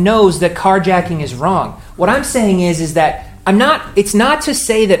himself knows that carjacking is wrong. What I'm saying is that it's not to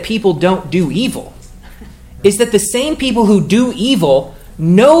say that people don't do evil. It's that the same people who do evil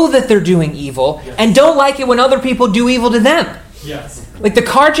know that they're doing evil, yes, and don't like it when other people do evil to them. Yes. Like the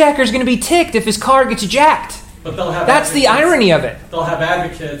carjacker's going to be ticked if his car gets jacked. But they'll have That's the irony of it. They'll have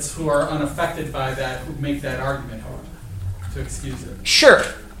advocates who are unaffected by that, who make that argument to excuse it. Sure,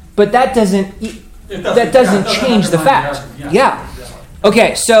 but that doesn't change the fact. Yeah.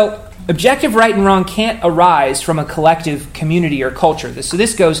 Okay, so objective right and wrong can't arise from a collective community or culture. So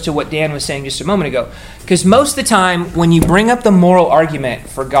this goes to what Dan was saying just a moment ago. Because most of the time, when you bring up the moral argument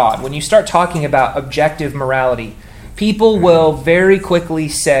for God, when you start talking about objective morality, people will very quickly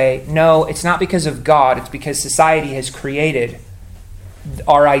say, no, it's not because of God, it's because society has created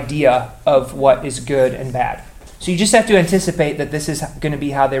our idea of what is good and bad. So you just have to anticipate that this is going to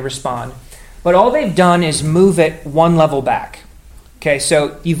be how they respond. But all they've done is move it one level back. Okay,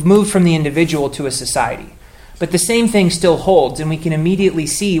 so you've moved from the individual to a society. But the same thing still holds, and we can immediately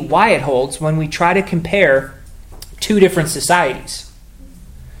see why it holds when we try to compare two different societies.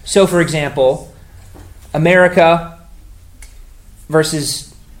 So, for example, America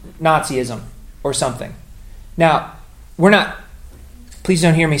versus Nazism or something. Now, we're not Please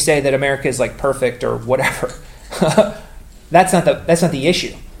don't hear me say that America is like perfect or whatever. That's not the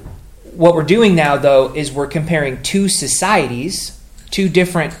issue. What we're doing now, though, is we're comparing two societies, two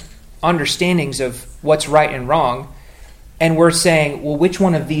different understandings of what's right and wrong, and we're saying, well, which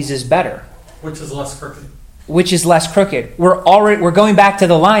one of these is better? Which is less crooked? Which is less crooked? We're going back to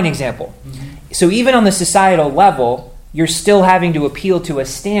the line example. Mm-hmm. So even on the societal level, you're still having to appeal to a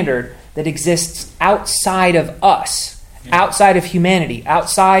standard that exists outside of us, outside of humanity,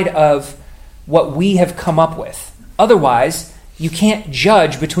 outside of what we have come up with. Otherwise, you can't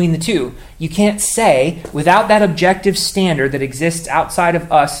judge between the two. You can't say, without that objective standard that exists outside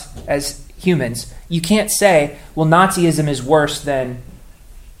of us as humans, you can't say, well, Nazism is worse than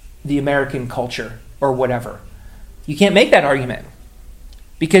the American culture or whatever. You can't make that argument.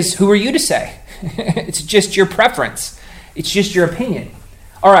 Because who are you to say? It's just your preference. It's just your opinion.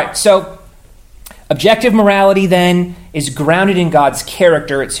 All right, so objective morality then is grounded in God's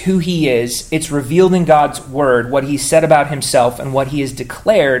character. It's who he is. It's revealed in God's word, what he said about himself and what he has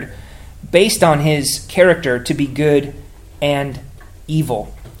declared based on his character to be good and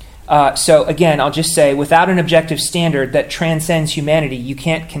evil. So again, I'll just say, without an objective standard that transcends humanity, you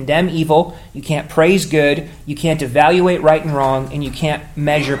can't condemn evil, you can't praise good, you can't evaluate right and wrong, and you can't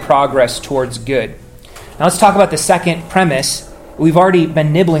measure progress towards good. Now let's talk about the second premise. We've already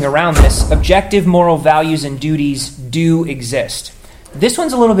been nibbling around this. Objective moral values and duties do exist. This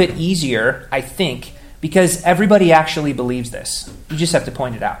one's a little bit easier, I think, because everybody actually believes this. You just have to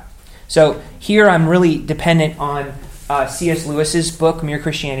point it out. So here I'm really dependent on C.S. Lewis's book, Mere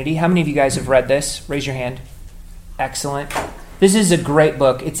Christianity. How many of you guys have read this? Raise your hand. Excellent. This is a great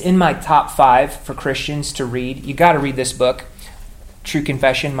book. It's in my top 5 for Christians to read. You got to read this book. True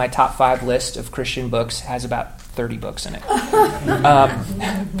confession, my top 5 list of Christian books has about 30 books in it.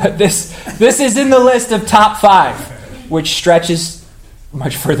 But this is in the list of top 5, which stretches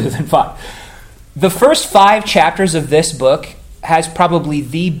much further than 5. The first 5 chapters of this book has probably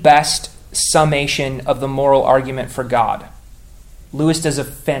the best summation of the moral argument for God. Lewis does a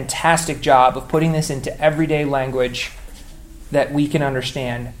fantastic job of putting this into everyday language that we can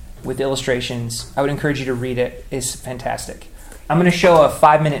understand with illustrations. I would encourage you to read it. It's fantastic. I'm going to show a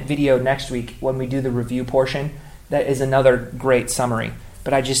 5-minute video next week when we do the review portion. That is another great summary.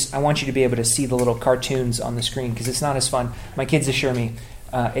 But I want you to be able to see the little cartoons on the screen because it's not as fun. My kids assure me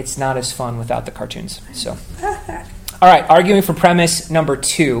it's not as fun without the cartoons. So, all right, arguing for premise number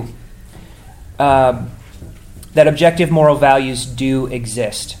 2. That objective moral values do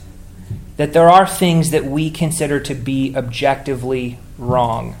exist. That there are things that we consider to be objectively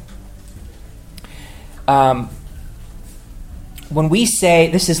wrong. When we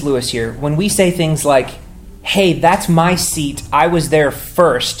say, this is Lewis here, when we say things like, hey, that's my seat, I was there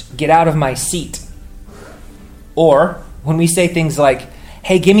first, get out of my seat. Or when we say things like,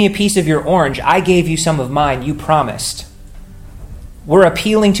 hey, give me a piece of your orange, I gave you some of mine, you promised. We're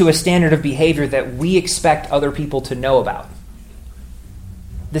appealing to a standard of behavior that we expect other people to know about.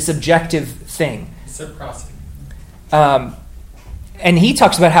 This objective thing. Reciprocity. And he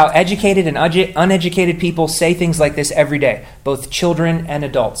talks about how educated and uneducated people say things like this every day, both children and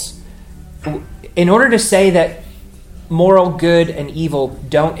adults. In order to say that moral good and evil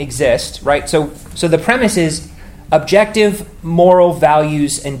don't exist, right? So the premise is objective moral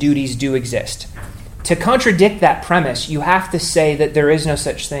values and duties do exist. To contradict that premise, you have to say that there is no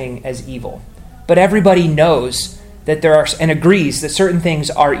such thing as evil. But everybody knows that there are, and agrees that certain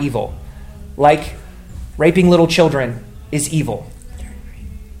things are evil. Like raping little children is evil.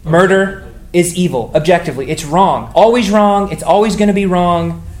 Murder is evil, objectively. It's wrong. Always wrong. It's always going to be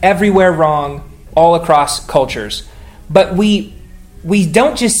wrong. Everywhere wrong. All across cultures. But we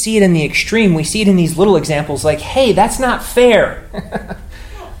don't just see it in the extreme. We see it in these little examples like, hey, that's not fair.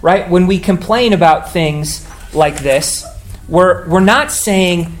 Right? When we complain about things like this, we're not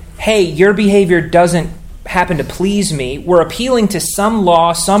saying, hey, your behavior doesn't happen to please me. We're appealing to some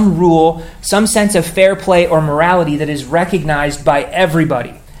law, some rule, some sense of fair play or morality that is recognized by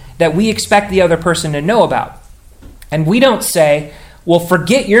everybody, that we expect the other person to know about. And we don't say, well,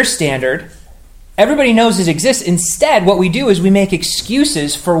 forget your standard. Everybody knows it exists. Instead, what we do is we make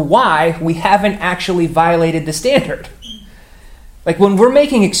excuses for why we haven't actually violated the standard. Like when we're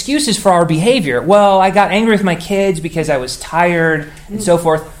making excuses for our behavior, well, I got angry with my kids because I was tired and so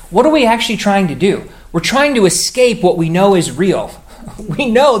forth. What are we actually trying to do? We're trying to escape what we know is real.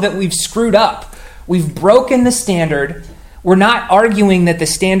 We know that we've screwed up. We've broken the standard. We're not arguing that the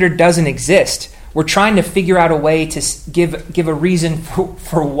standard doesn't exist. We're trying to figure out a way to give a reason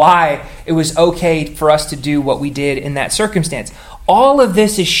for why it was okay for us to do what we did in that circumstance. All of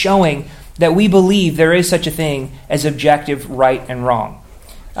this is showing that we believe there is such a thing as objective right and wrong.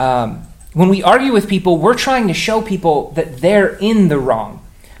 When we argue with people, we're trying to show people that they're in the wrong.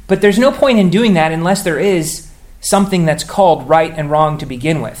 But there's no point in doing that unless there is something that's called right and wrong to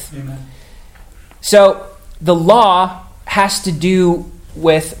begin with. Amen. So the law has to do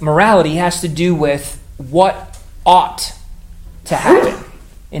with morality, has to do with what ought to happen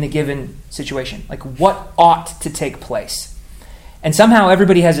in a given situation. Like what ought to take place. And somehow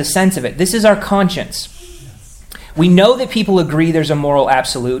everybody has a sense of it. This is our conscience. We know that people agree there's a moral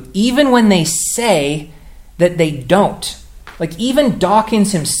absolute, even when they say that they don't. Like even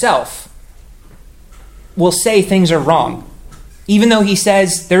Dawkins himself will say things are wrong, even though he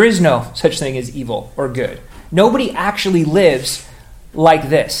says there is no such thing as evil or good. Nobody actually lives like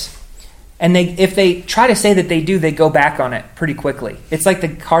this. And if they try to say that they do, they go back on it pretty quickly. It's like the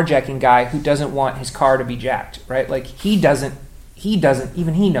carjacking guy who doesn't want his car to be jacked, right? Like he doesn't,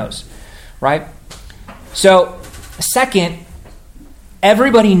 even he knows, right? So, second,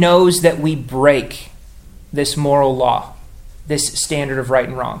 everybody knows that we break this moral law, this standard of right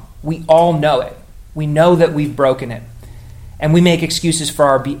and wrong. We all know it. We know that we've broken it. And we make excuses for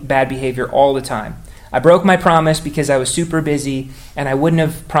our bad behavior all the time. I broke my promise because I was super busy, and I wouldn't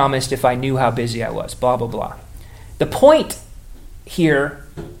have promised if I knew how busy I was, blah, blah, blah. The point here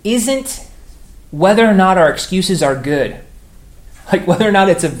isn't whether or not our excuses are good, like whether or not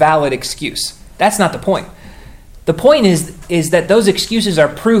it's a valid excuse. That's not the point. The point is that those excuses are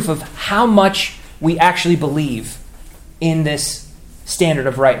proof of how much we actually believe in this standard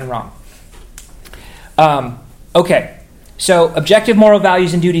of right and wrong. Okay, so objective moral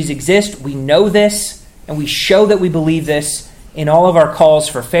values and duties exist. We know this, and we show that we believe this in all of our calls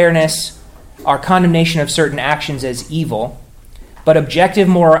for fairness, our condemnation of certain actions as evil. But objective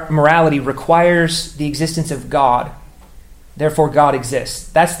morality requires the existence of God. Therefore, God exists.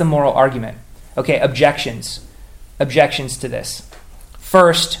 That's the moral argument. Okay, objections to this.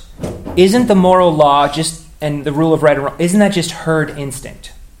 First, isn't the moral law and the rule of right and wrong, isn't that just herd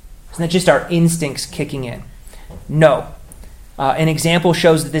instinct? Isn't that just our instincts kicking in? No. An example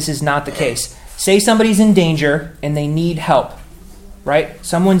shows that this is not the case. Say somebody's in danger and they need help, right?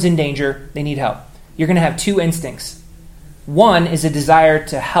 Someone's in danger, they need help. You're going to have two instincts. One is a desire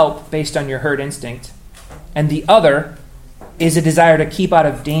to help based on your herd instinct, and the other is a desire to keep out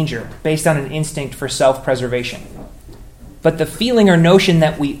of danger based on an instinct for self-preservation. But the feeling or notion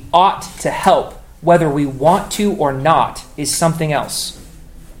that we ought to help, whether we want to or not, is something else.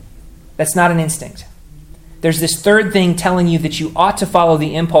 That's not an instinct. There's this third thing telling you that you ought to follow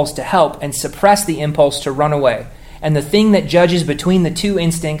the impulse to help and suppress the impulse to run away. And the thing that judges between the two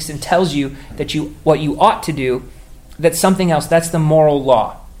instincts and tells you that what you ought to do, that's something else. That's the moral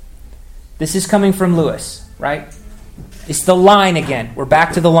law. This is coming from Lewis, right? It's the line again. We're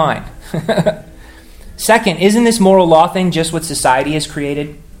back to the line. Second, isn't this moral law thing just what society has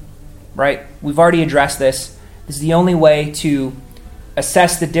created? Right? We've already addressed this. This is the only way to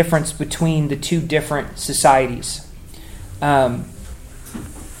assess the difference between the two different societies. Lewis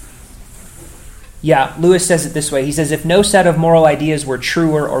says it this way. He says, if no set of moral ideas were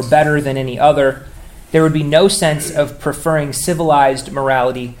truer or better than any other, there would be no sense of preferring civilized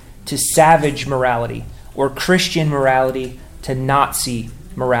morality to savage morality or Christian morality to Nazi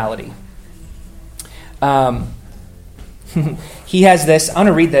morality. He has this. I'm going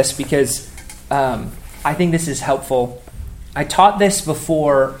to read this because I think this is helpful. I taught this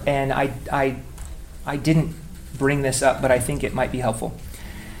before, and I didn't bring this up, but I think it might be helpful.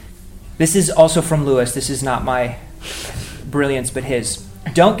 This is also from Lewis. This is not my brilliance, but his.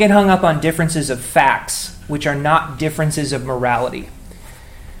 Don't get hung up on differences of facts, which are not differences of morality.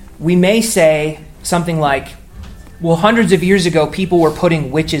 We may say something like, well, hundreds of years ago, people were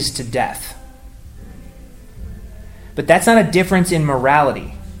putting witches to death. But that's not a difference in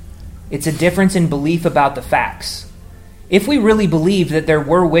morality. It's a difference in belief about the facts. If we really believed that there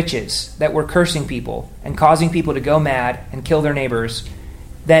were witches that were cursing people and causing people to go mad and kill their neighbors,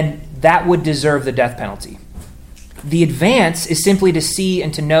 then that would deserve the death penalty. The advance is simply to see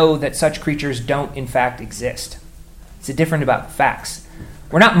and to know that such creatures don't in fact exist. It's different about facts.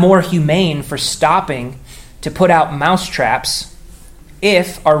 We're not more humane for stopping to put out mouse traps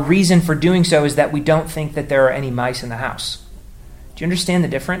if our reason for doing so is that we don't think that there are any mice in the house. Do you understand the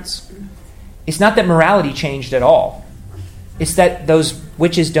difference? It's not that morality changed at all. It's that those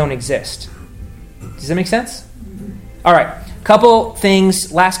witches don't exist. Does that make sense? All right.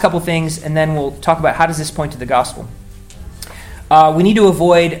 Last couple things, and then we'll talk about how does this point to the gospel. We need to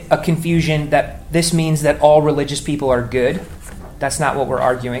avoid a confusion that this means that all religious people are good. That's not what we're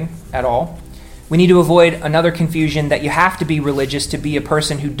arguing at all. We need to avoid another confusion that you have to be religious to be a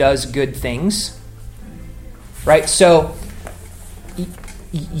person who does good things. Right? So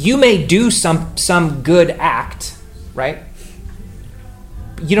you may do some good act, right?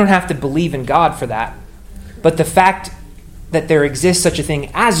 You don't have to believe in God for that. But the fact that there exists such a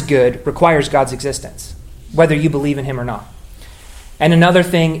thing as good requires God's existence, whether you believe in him or not. And another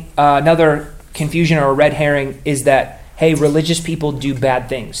thing, another confusion or a red herring is that, hey, religious people do bad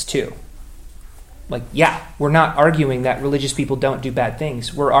things too. Like, yeah, we're not arguing that religious people don't do bad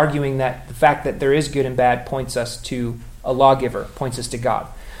things. We're arguing that the fact that there is good and bad points us to a lawgiver, points us to God.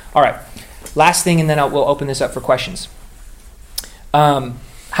 All right, last thing, and then we'll open this up for questions.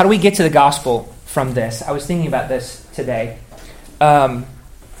 How do we get to the gospel from this? I was thinking about this today. I'm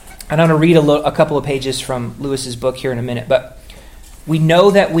going to read a couple of pages from Lewis's book here in a minute, but we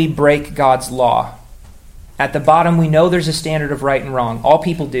know that we break God's law. At the bottom, we know there's a standard of right and wrong. All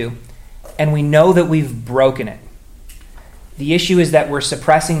people do. And we know that we've broken it. The issue is that we're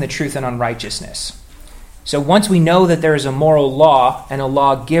suppressing the truth and unrighteousness. So once we know that there is a moral law and a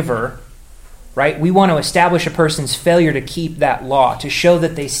lawgiver, right, we want to establish a person's failure to keep that law, to show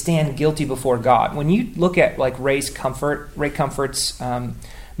that they stand guilty before God. When you look at like Ray Comfort's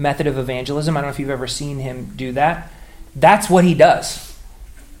method of evangelism, I don't know if you've ever seen him do that. That's what he does.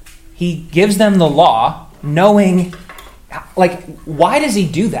 He gives them the law, knowing, like, why does he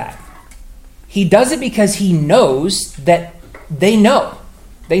do that? He does it because he knows that they know.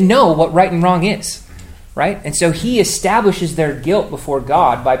 They know what right and wrong is, right? And so he establishes their guilt before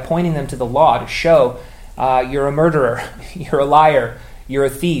God by pointing them to the law to show you're a murderer, you're a liar, you're a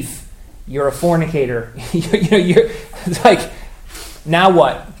thief, you're a fornicator. you're like, now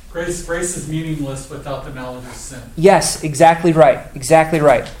what? Grace is meaningless without the knowledge of sin. Yes, exactly right. Exactly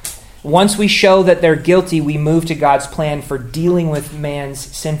right. Once we show that they're guilty, we move to God's plan for dealing with man's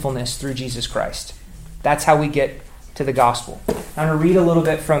sinfulness through Jesus Christ. That's how we get to the gospel. I'm going to read a little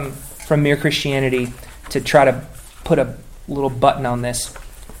bit from Mere Christianity to try to put a little button on this,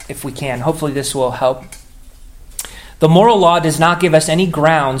 if we can. Hopefully this will help. The moral law does not give us any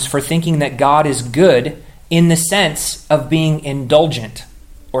grounds for thinking that God is good in the sense of being indulgent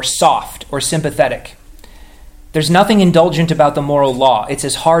or soft or sympathetic. There's nothing indulgent about the moral law. It's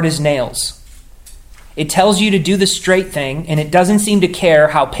as hard as nails. It tells you to do the straight thing, and it doesn't seem to care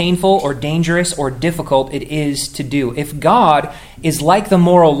how painful or dangerous or difficult it is to do. If God is like the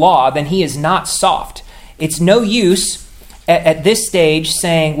moral law, then he is not soft. It's no use at this stage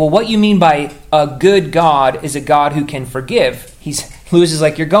saying, well, what you mean by a good God is a God who can forgive. Lewis is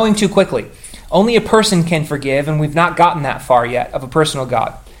like, you're going too quickly. Only a person can forgive, and we've not gotten that far yet of a personal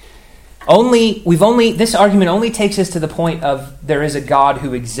God. This argument only takes us to the point of there is a God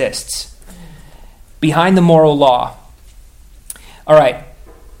who exists behind the moral law. All right.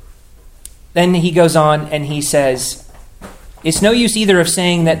 Then he goes on and he says, it's no use either of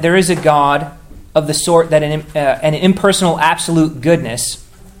saying that there is a God of the sort that an impersonal absolute goodness,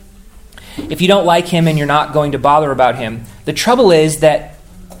 if you don't like him and you're not going to bother about him. The trouble is that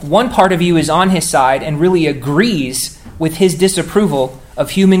one part of you is on his side and really agrees with his disapproval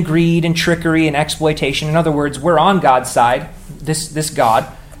of human greed and trickery and exploitation. In other words, we're on God's side, this God,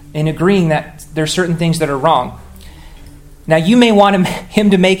 in agreeing that there are certain things that are wrong. Now, you may want him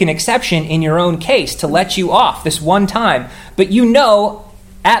to make an exception in your own case to let you off this one time, but you know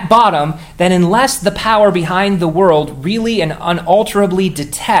at bottom that unless the power behind the world really and unalterably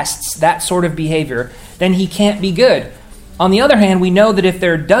detests that sort of behavior, then he can't be good. On the other hand, we know that if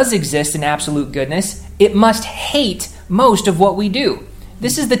there does exist an absolute goodness, it must hate most of what we do.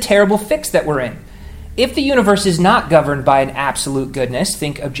 This is the terrible fix that we're in. If the universe is not governed by an absolute goodness,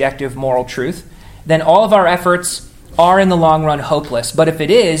 think objective moral truth, then all of our efforts are in the long run hopeless. But if it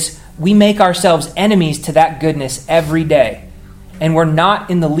is, we make ourselves enemies to that goodness every day. And we're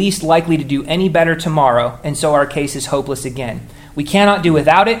not in the least likely to do any better tomorrow, and so our case is hopeless again. We cannot do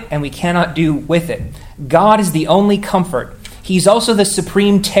without it, and we cannot do with it. God is the only comfort. He's also the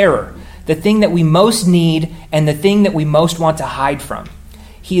supreme terror, the thing that we most need and the thing that we most want to hide from.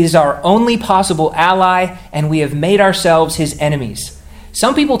 He is our only possible ally, and we have made ourselves his enemies.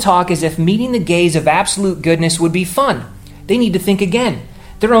 Some people talk as if meeting the gaze of absolute goodness would be fun. They need to think again.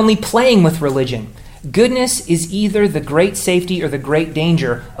 They're only playing with religion. Goodness is either the great safety or the great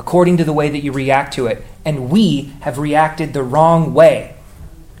danger, according to the way that you react to it. And we have reacted the wrong way.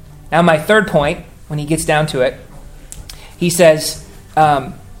 Now, my third point, when he gets down to it, he says,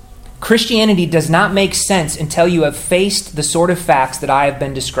 Christianity does not make sense until you have faced the sort of facts that I have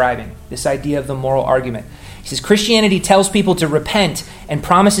been describing, this idea of the moral argument. He says, Christianity tells people to repent and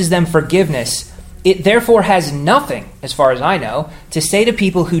promises them forgiveness It therefore has nothing, as far as I know, to say to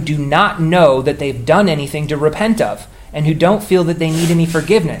people who do not know that they've done anything to repent of and who don't feel that they need any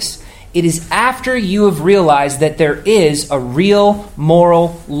forgiveness. It is after you have realized that there is a real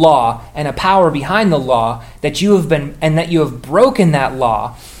moral law and a power behind the law that you have broken that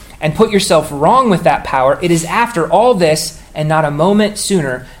law and put yourself wrong with that power. It is after all this and not a moment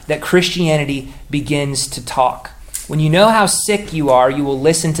sooner that Christianity begins to talk. When you know how sick you are, you will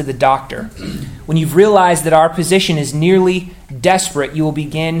listen to the doctor. When you've realized that our position is nearly desperate, you will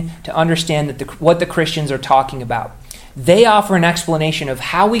begin to understand what the Christians are talking about. They offer an explanation of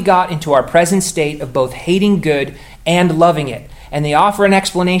how we got into our present state of both hating good and loving it. And they offer an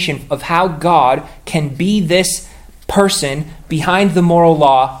explanation of how God can be this person behind the moral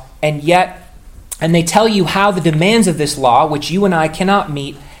law, and they tell you how the demands of this law, which you and I cannot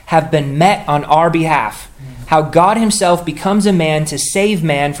meet, have been met on our behalf. How God himself becomes a man to save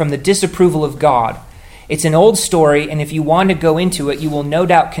man from the disapproval of God. It's an old story, and if you want to go into it, you will no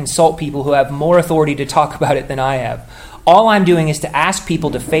doubt consult people who have more authority to talk about it than I have. All I'm doing is to ask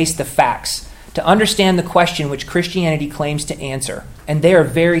people to face the facts, to understand the question which Christianity claims to answer, and they are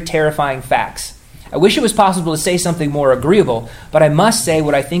very terrifying facts. I wish it was possible to say something more agreeable, but I must say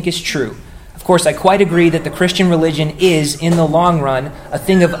what I think is true. Of course, I quite agree that the Christian religion is, in the long run, a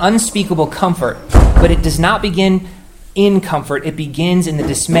thing of unspeakable comfort, but it does not begin in comfort. It begins in the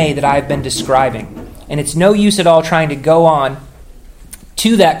dismay that I have been describing. And it's no use at all trying to go on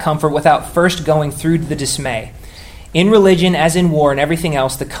to that comfort without first going through the dismay. In religion, as in war and everything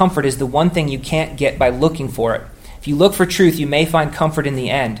else, the comfort is the one thing you can't get by looking for it. If you look for truth, you may find comfort in the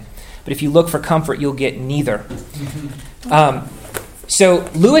end. But if you look for comfort, you'll get neither. So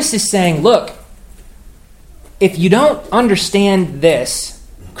Lewis is saying, look, if you don't understand this,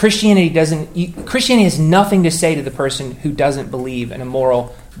 Christianity has nothing to say to the person who doesn't believe in a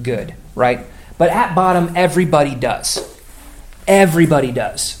moral good, right? But at bottom, everybody does. Everybody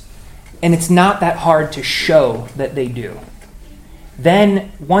does. And it's not that hard to show that they do.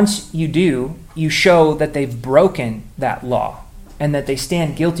 Then, once you do, you show that they've broken that law and that they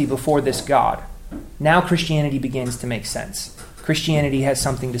stand guilty before this God. Now Christianity begins to make sense. Christianity has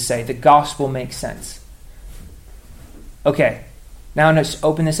something to say. The gospel makes sense. Okay, now I'm going to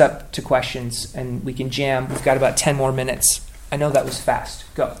open this up to questions and we can jam. We've got about 10 more minutes. I know that was fast.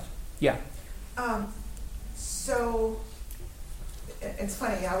 Go. Yeah. So, it's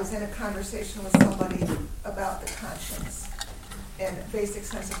funny, I was in a conversation with somebody about the conscience and basic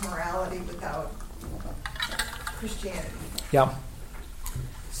sense of morality without Christianity. Yeah.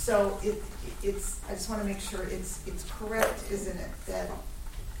 So it's. I just want to make sure it's correct, isn't it, that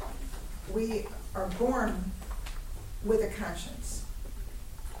we are born with a conscience.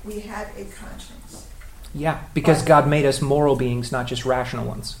 We had a conscience. Yeah, because God made us moral beings, not just rational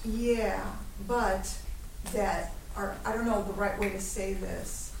ones. Yeah, but that I don't know the right way to say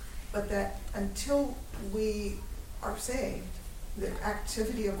this, but that until we are saved, the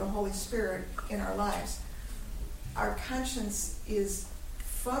activity of the Holy Spirit in our lives, our conscience is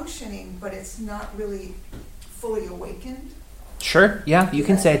functioning, but it's not really fully awakened. Sure, yeah, you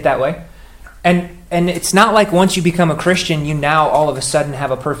can say it that way. And it's not like once you become a Christian, you now all of a sudden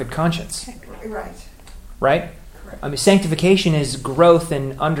have a perfect conscience. Right. Right? I mean, sanctification is growth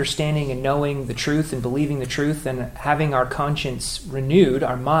in understanding and knowing the truth and believing the truth and having our conscience renewed,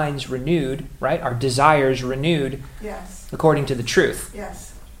 our minds renewed, right? Our desires renewed, yes, according to the truth.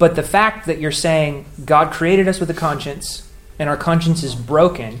 Yes. But the fact that you're saying God created us with a conscience and our conscience is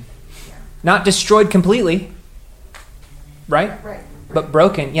broken, not destroyed completely, right? Right. But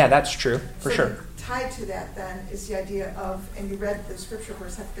broken, yeah, that's true, for sure. Tied to that then is the idea of, and you read the scripture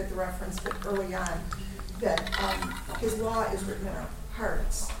verse, I forget the reference, but early on, that his law is written in our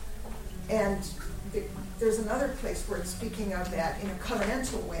hearts. And there's another place where it's speaking of that in a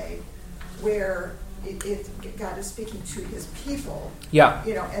covenantal way, where God is speaking to his people. Yeah.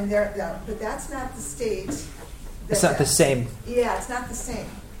 You know, but that's not the state. It's not the same. Yeah, it's not the same,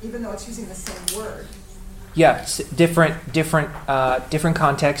 even though it's using the same word. Yeah, different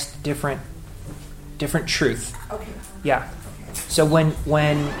context, different truth. Okay. Yeah. So when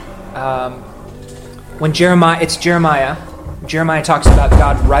Jeremiah talks about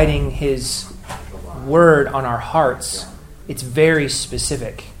God writing his word on our hearts, it's very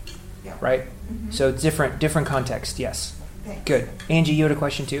specific, right? Mm-hmm. So different context, yes. Thanks. Good. Angie, you had a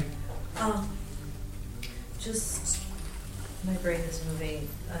question too? Just, my brain is moving,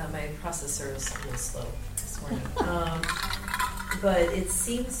 my processor is a little slow this morning. But it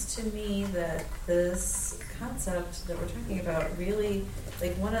seems to me that this concept that we're talking about really,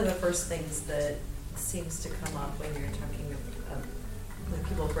 like one of the first things that seems to come up when you're talking when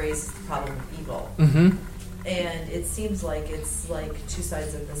people raise the problem of evil. Mm-hmm. And it seems like it's like two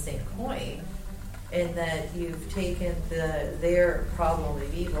sides of the same coin, in that you've taken their problem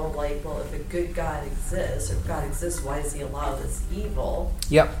of evil, like, well, if a good God exists, or if God exists, why does he allow this evil?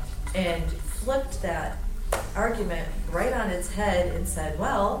 Yep. And flipped that argument right on its head and said,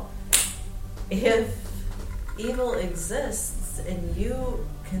 well, if evil exists and you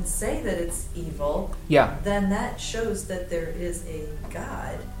can say that it's evil, Yeah. then that shows that there is a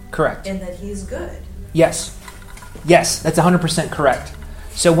God. Correct. And that he's good. Yes. Yes, that's 100% correct.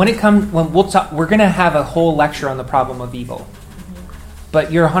 So when we'll talk, we're going to have a whole lecture on the problem of evil.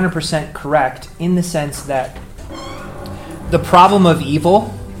 But you're 100% correct in the sense that the problem of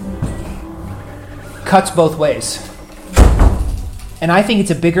evil cuts both ways. And I think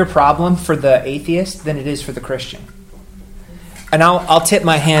it's a bigger problem for the atheist than it is for the Christian. And I'll tip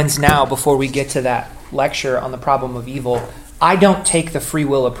my hands now before we get to that lecture on the problem of evil. I don't take the free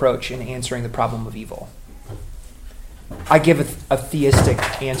will approach in answering the problem of evil. I give a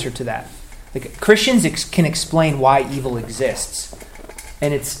theistic answer to that. Like, Christians can explain why evil exists,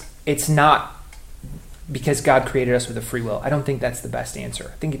 and it's not because God created us with a free will. I don't think that's the best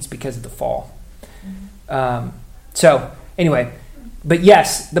answer. I think it's because of the fall. So anyway, but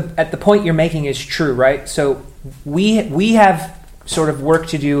yes, at the point you're making is true, right? So we have sort of work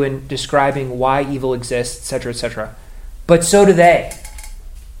to do in describing why evil exists, etc., etc. But so do they,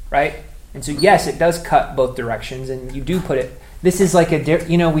 right? And so yes, it does cut both directions, and you do put it. This is like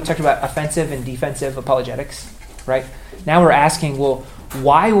we talked about offensive and defensive apologetics, right? Now we're asking, well,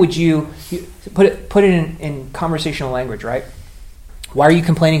 why would you put it in conversational language, right? Why are you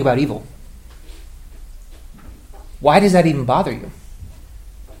complaining about evil? Why does that even bother you?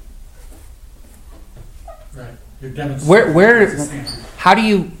 Right. You're demonstrating.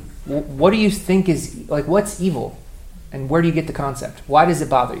 What do you think is, like, what's evil? And where do you get the concept? Why does it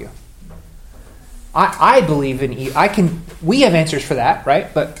bother you? I believe in evil. We have answers for that,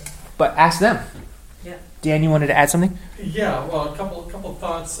 right? But ask them. Yeah. Dan, you wanted to add something? Yeah, well, a couple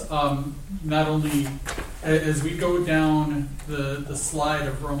thoughts. Not only as we go down the slide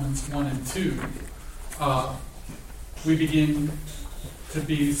of Romans 1 and 2, we begin to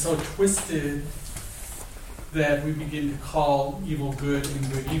be so twisted that we begin to call evil good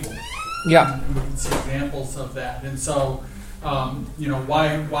and good evil. Yeah. And we can see examples of that. And so,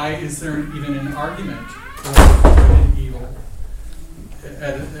 why is there even an argument for good and evil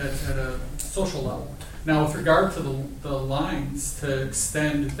at a social level? Now, with regard to the lines, to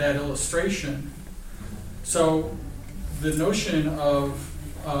extend that illustration, so the notion of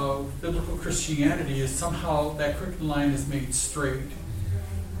biblical Christianity is somehow that crooked line is made straight,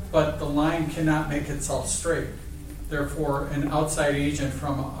 but the line cannot make itself straight. Therefore, an outside agent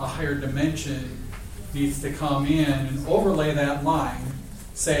from a higher dimension needs to come in and overlay that line,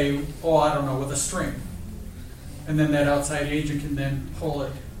 say, with a string. And then that outside agent can then pull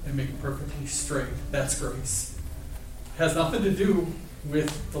it and make it perfectly straight. That's grace. It has nothing to do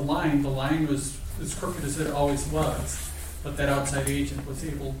with the line. The line was as crooked as it always was, but that outside agent was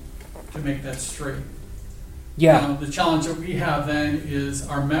able to make that straight. Yeah. Now, the challenge that we have then is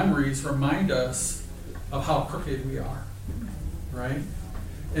our memories remind us of how crooked we are, right?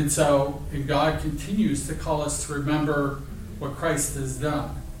 And so God continues to call us to remember what Christ has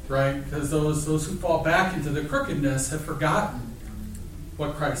done, right? Because those who fall back into the crookedness have forgotten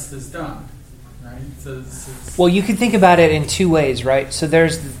what Christ has done, right? Well, you can think about it in two ways, right? So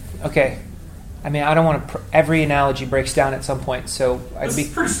I mean, I don't want to. Every analogy breaks down at some point, so it's a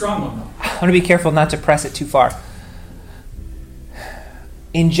pretty strong one, though. I want to be careful not to press it too far.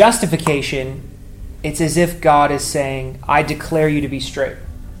 In justification, it's as if God is saying, I declare you to be straight.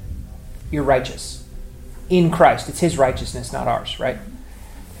 You're righteous. In Christ. It's his righteousness, not ours, right?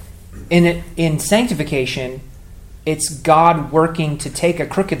 In sanctification, it's God working to take a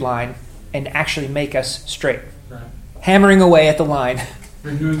crooked line and actually make us straight. Right. Hammering away at the line.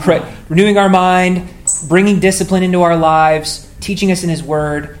 Renewing our mind, bringing discipline into our lives, teaching us in his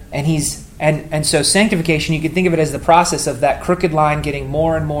word, and so sanctification, you can think of it as the process of that crooked line getting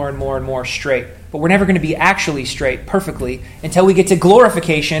more and more and more and more straight. But we're never going to be actually straight perfectly until we get to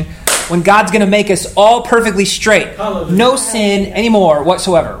glorification, when God's going to make us all perfectly straight. Hallelujah. No sin anymore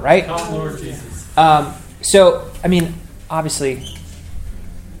whatsoever, right? Oh, Lord Jesus. So, I mean, obviously,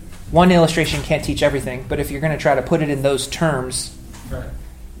 one illustration can't teach everything, but if you're going to try to put it in those terms, right.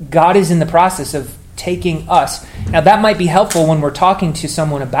 God is in the process of taking us. Now, that might be helpful when we're talking to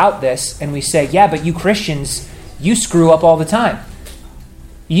someone about this, and we say, yeah, but you Christians, you screw up all the time.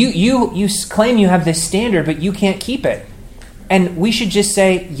 You claim you have this standard, but you can't keep it. And we should just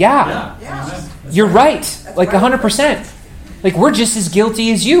say, yeah. Yes. You're right, like 100%. Like, we're just as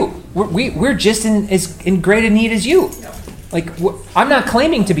guilty as you. We're just as in great a need as you. Like, I'm not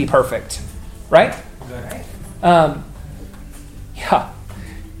claiming to be perfect, right? Exactly. Yeah.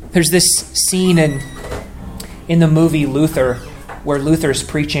 There's this scene in the movie Luther where Luther's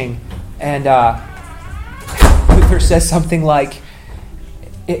preaching, and Luther says something like,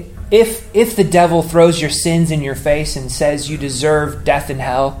 if the devil throws your sins in your face and says you deserve death and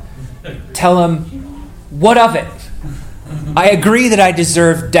hell, tell him, what of it? I agree that I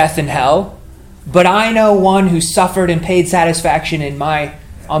deserve death and hell, but I know one who suffered and paid satisfaction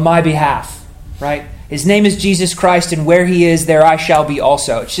on my behalf, right? His name is Jesus Christ, and where he is, there I shall be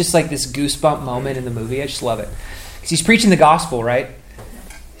also. It's just like this goosebump moment in the movie. I just love it. Because he's preaching the gospel, right?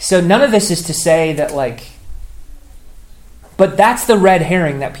 So none of this is to say that, like, but that's the red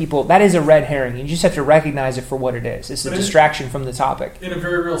herring that is a red herring. You just have to recognize it for what it is. It's a distraction from the topic. In a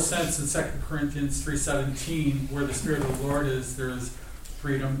very real sense, in 2 Corinthians 3:17, where the Spirit of the Lord is, there is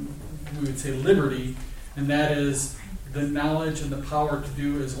freedom, we would say liberty, and that is the knowledge and the power to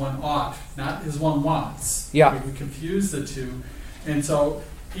do as one ought, not as one wants. Yeah. We confuse the two. And so,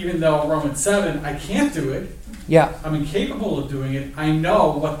 even though Romans 7, I can't do it, Yeah. I'm incapable of doing it, I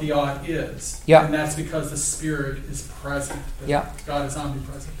know what the ought is. Yeah. And that's because the Spirit is present. That Yeah. God is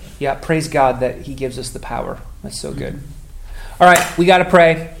omnipresent. Yeah, praise God that he gives us the power. That's so good. All right, we got to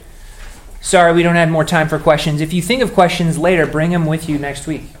pray. Sorry, we don't have more time for questions. If you think of questions later, bring them with you next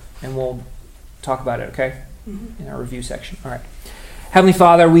week, and we'll talk about it, okay? In our review section. All right. Heavenly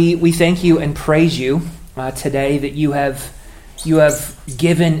Father, we thank you and praise you today that you have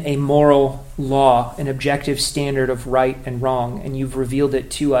given a moral law, an objective standard of right and wrong, and you've revealed it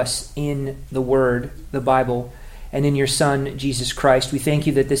to us in the Word, the Bible, and in your Son, Jesus Christ. We thank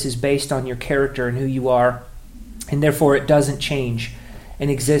you that this is based on your character and who you are, and therefore it doesn't change and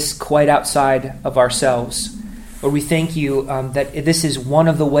exists quite outside of ourselves. Lord, we thank you that this is one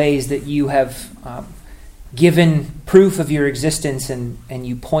of the ways that you have given proof of your existence and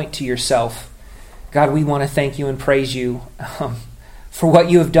you point to yourself. God, we want to thank you and praise you for what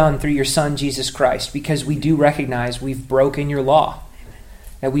you have done through your Son, Jesus Christ, because we do recognize we've broken your law,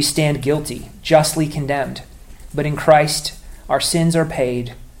 that we stand guilty, justly condemned. But in Christ, our sins are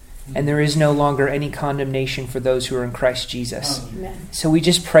paid, and there is no longer any condemnation for those who are in Christ Jesus. Amen. So we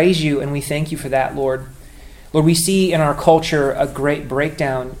just praise you, and we thank you for that, Lord. Lord, we see in our culture a great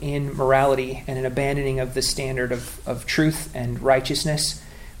breakdown in morality and an abandoning of the standard of truth and righteousness.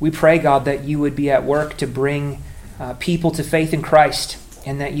 We pray, God, that you would be at work to bring people to faith in Christ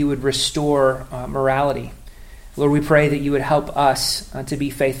and that you would restore morality. Lord, we pray that you would help us to be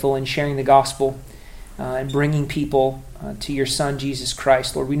faithful in sharing the gospel and bringing people to your Son, Jesus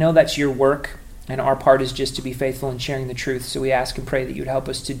Christ. Lord, we know that's your work, and our part is just to be faithful in sharing the truth. So we ask and pray that you would help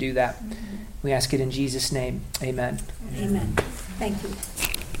us to do that. We ask it in Jesus' name. Amen. Amen. Thank you.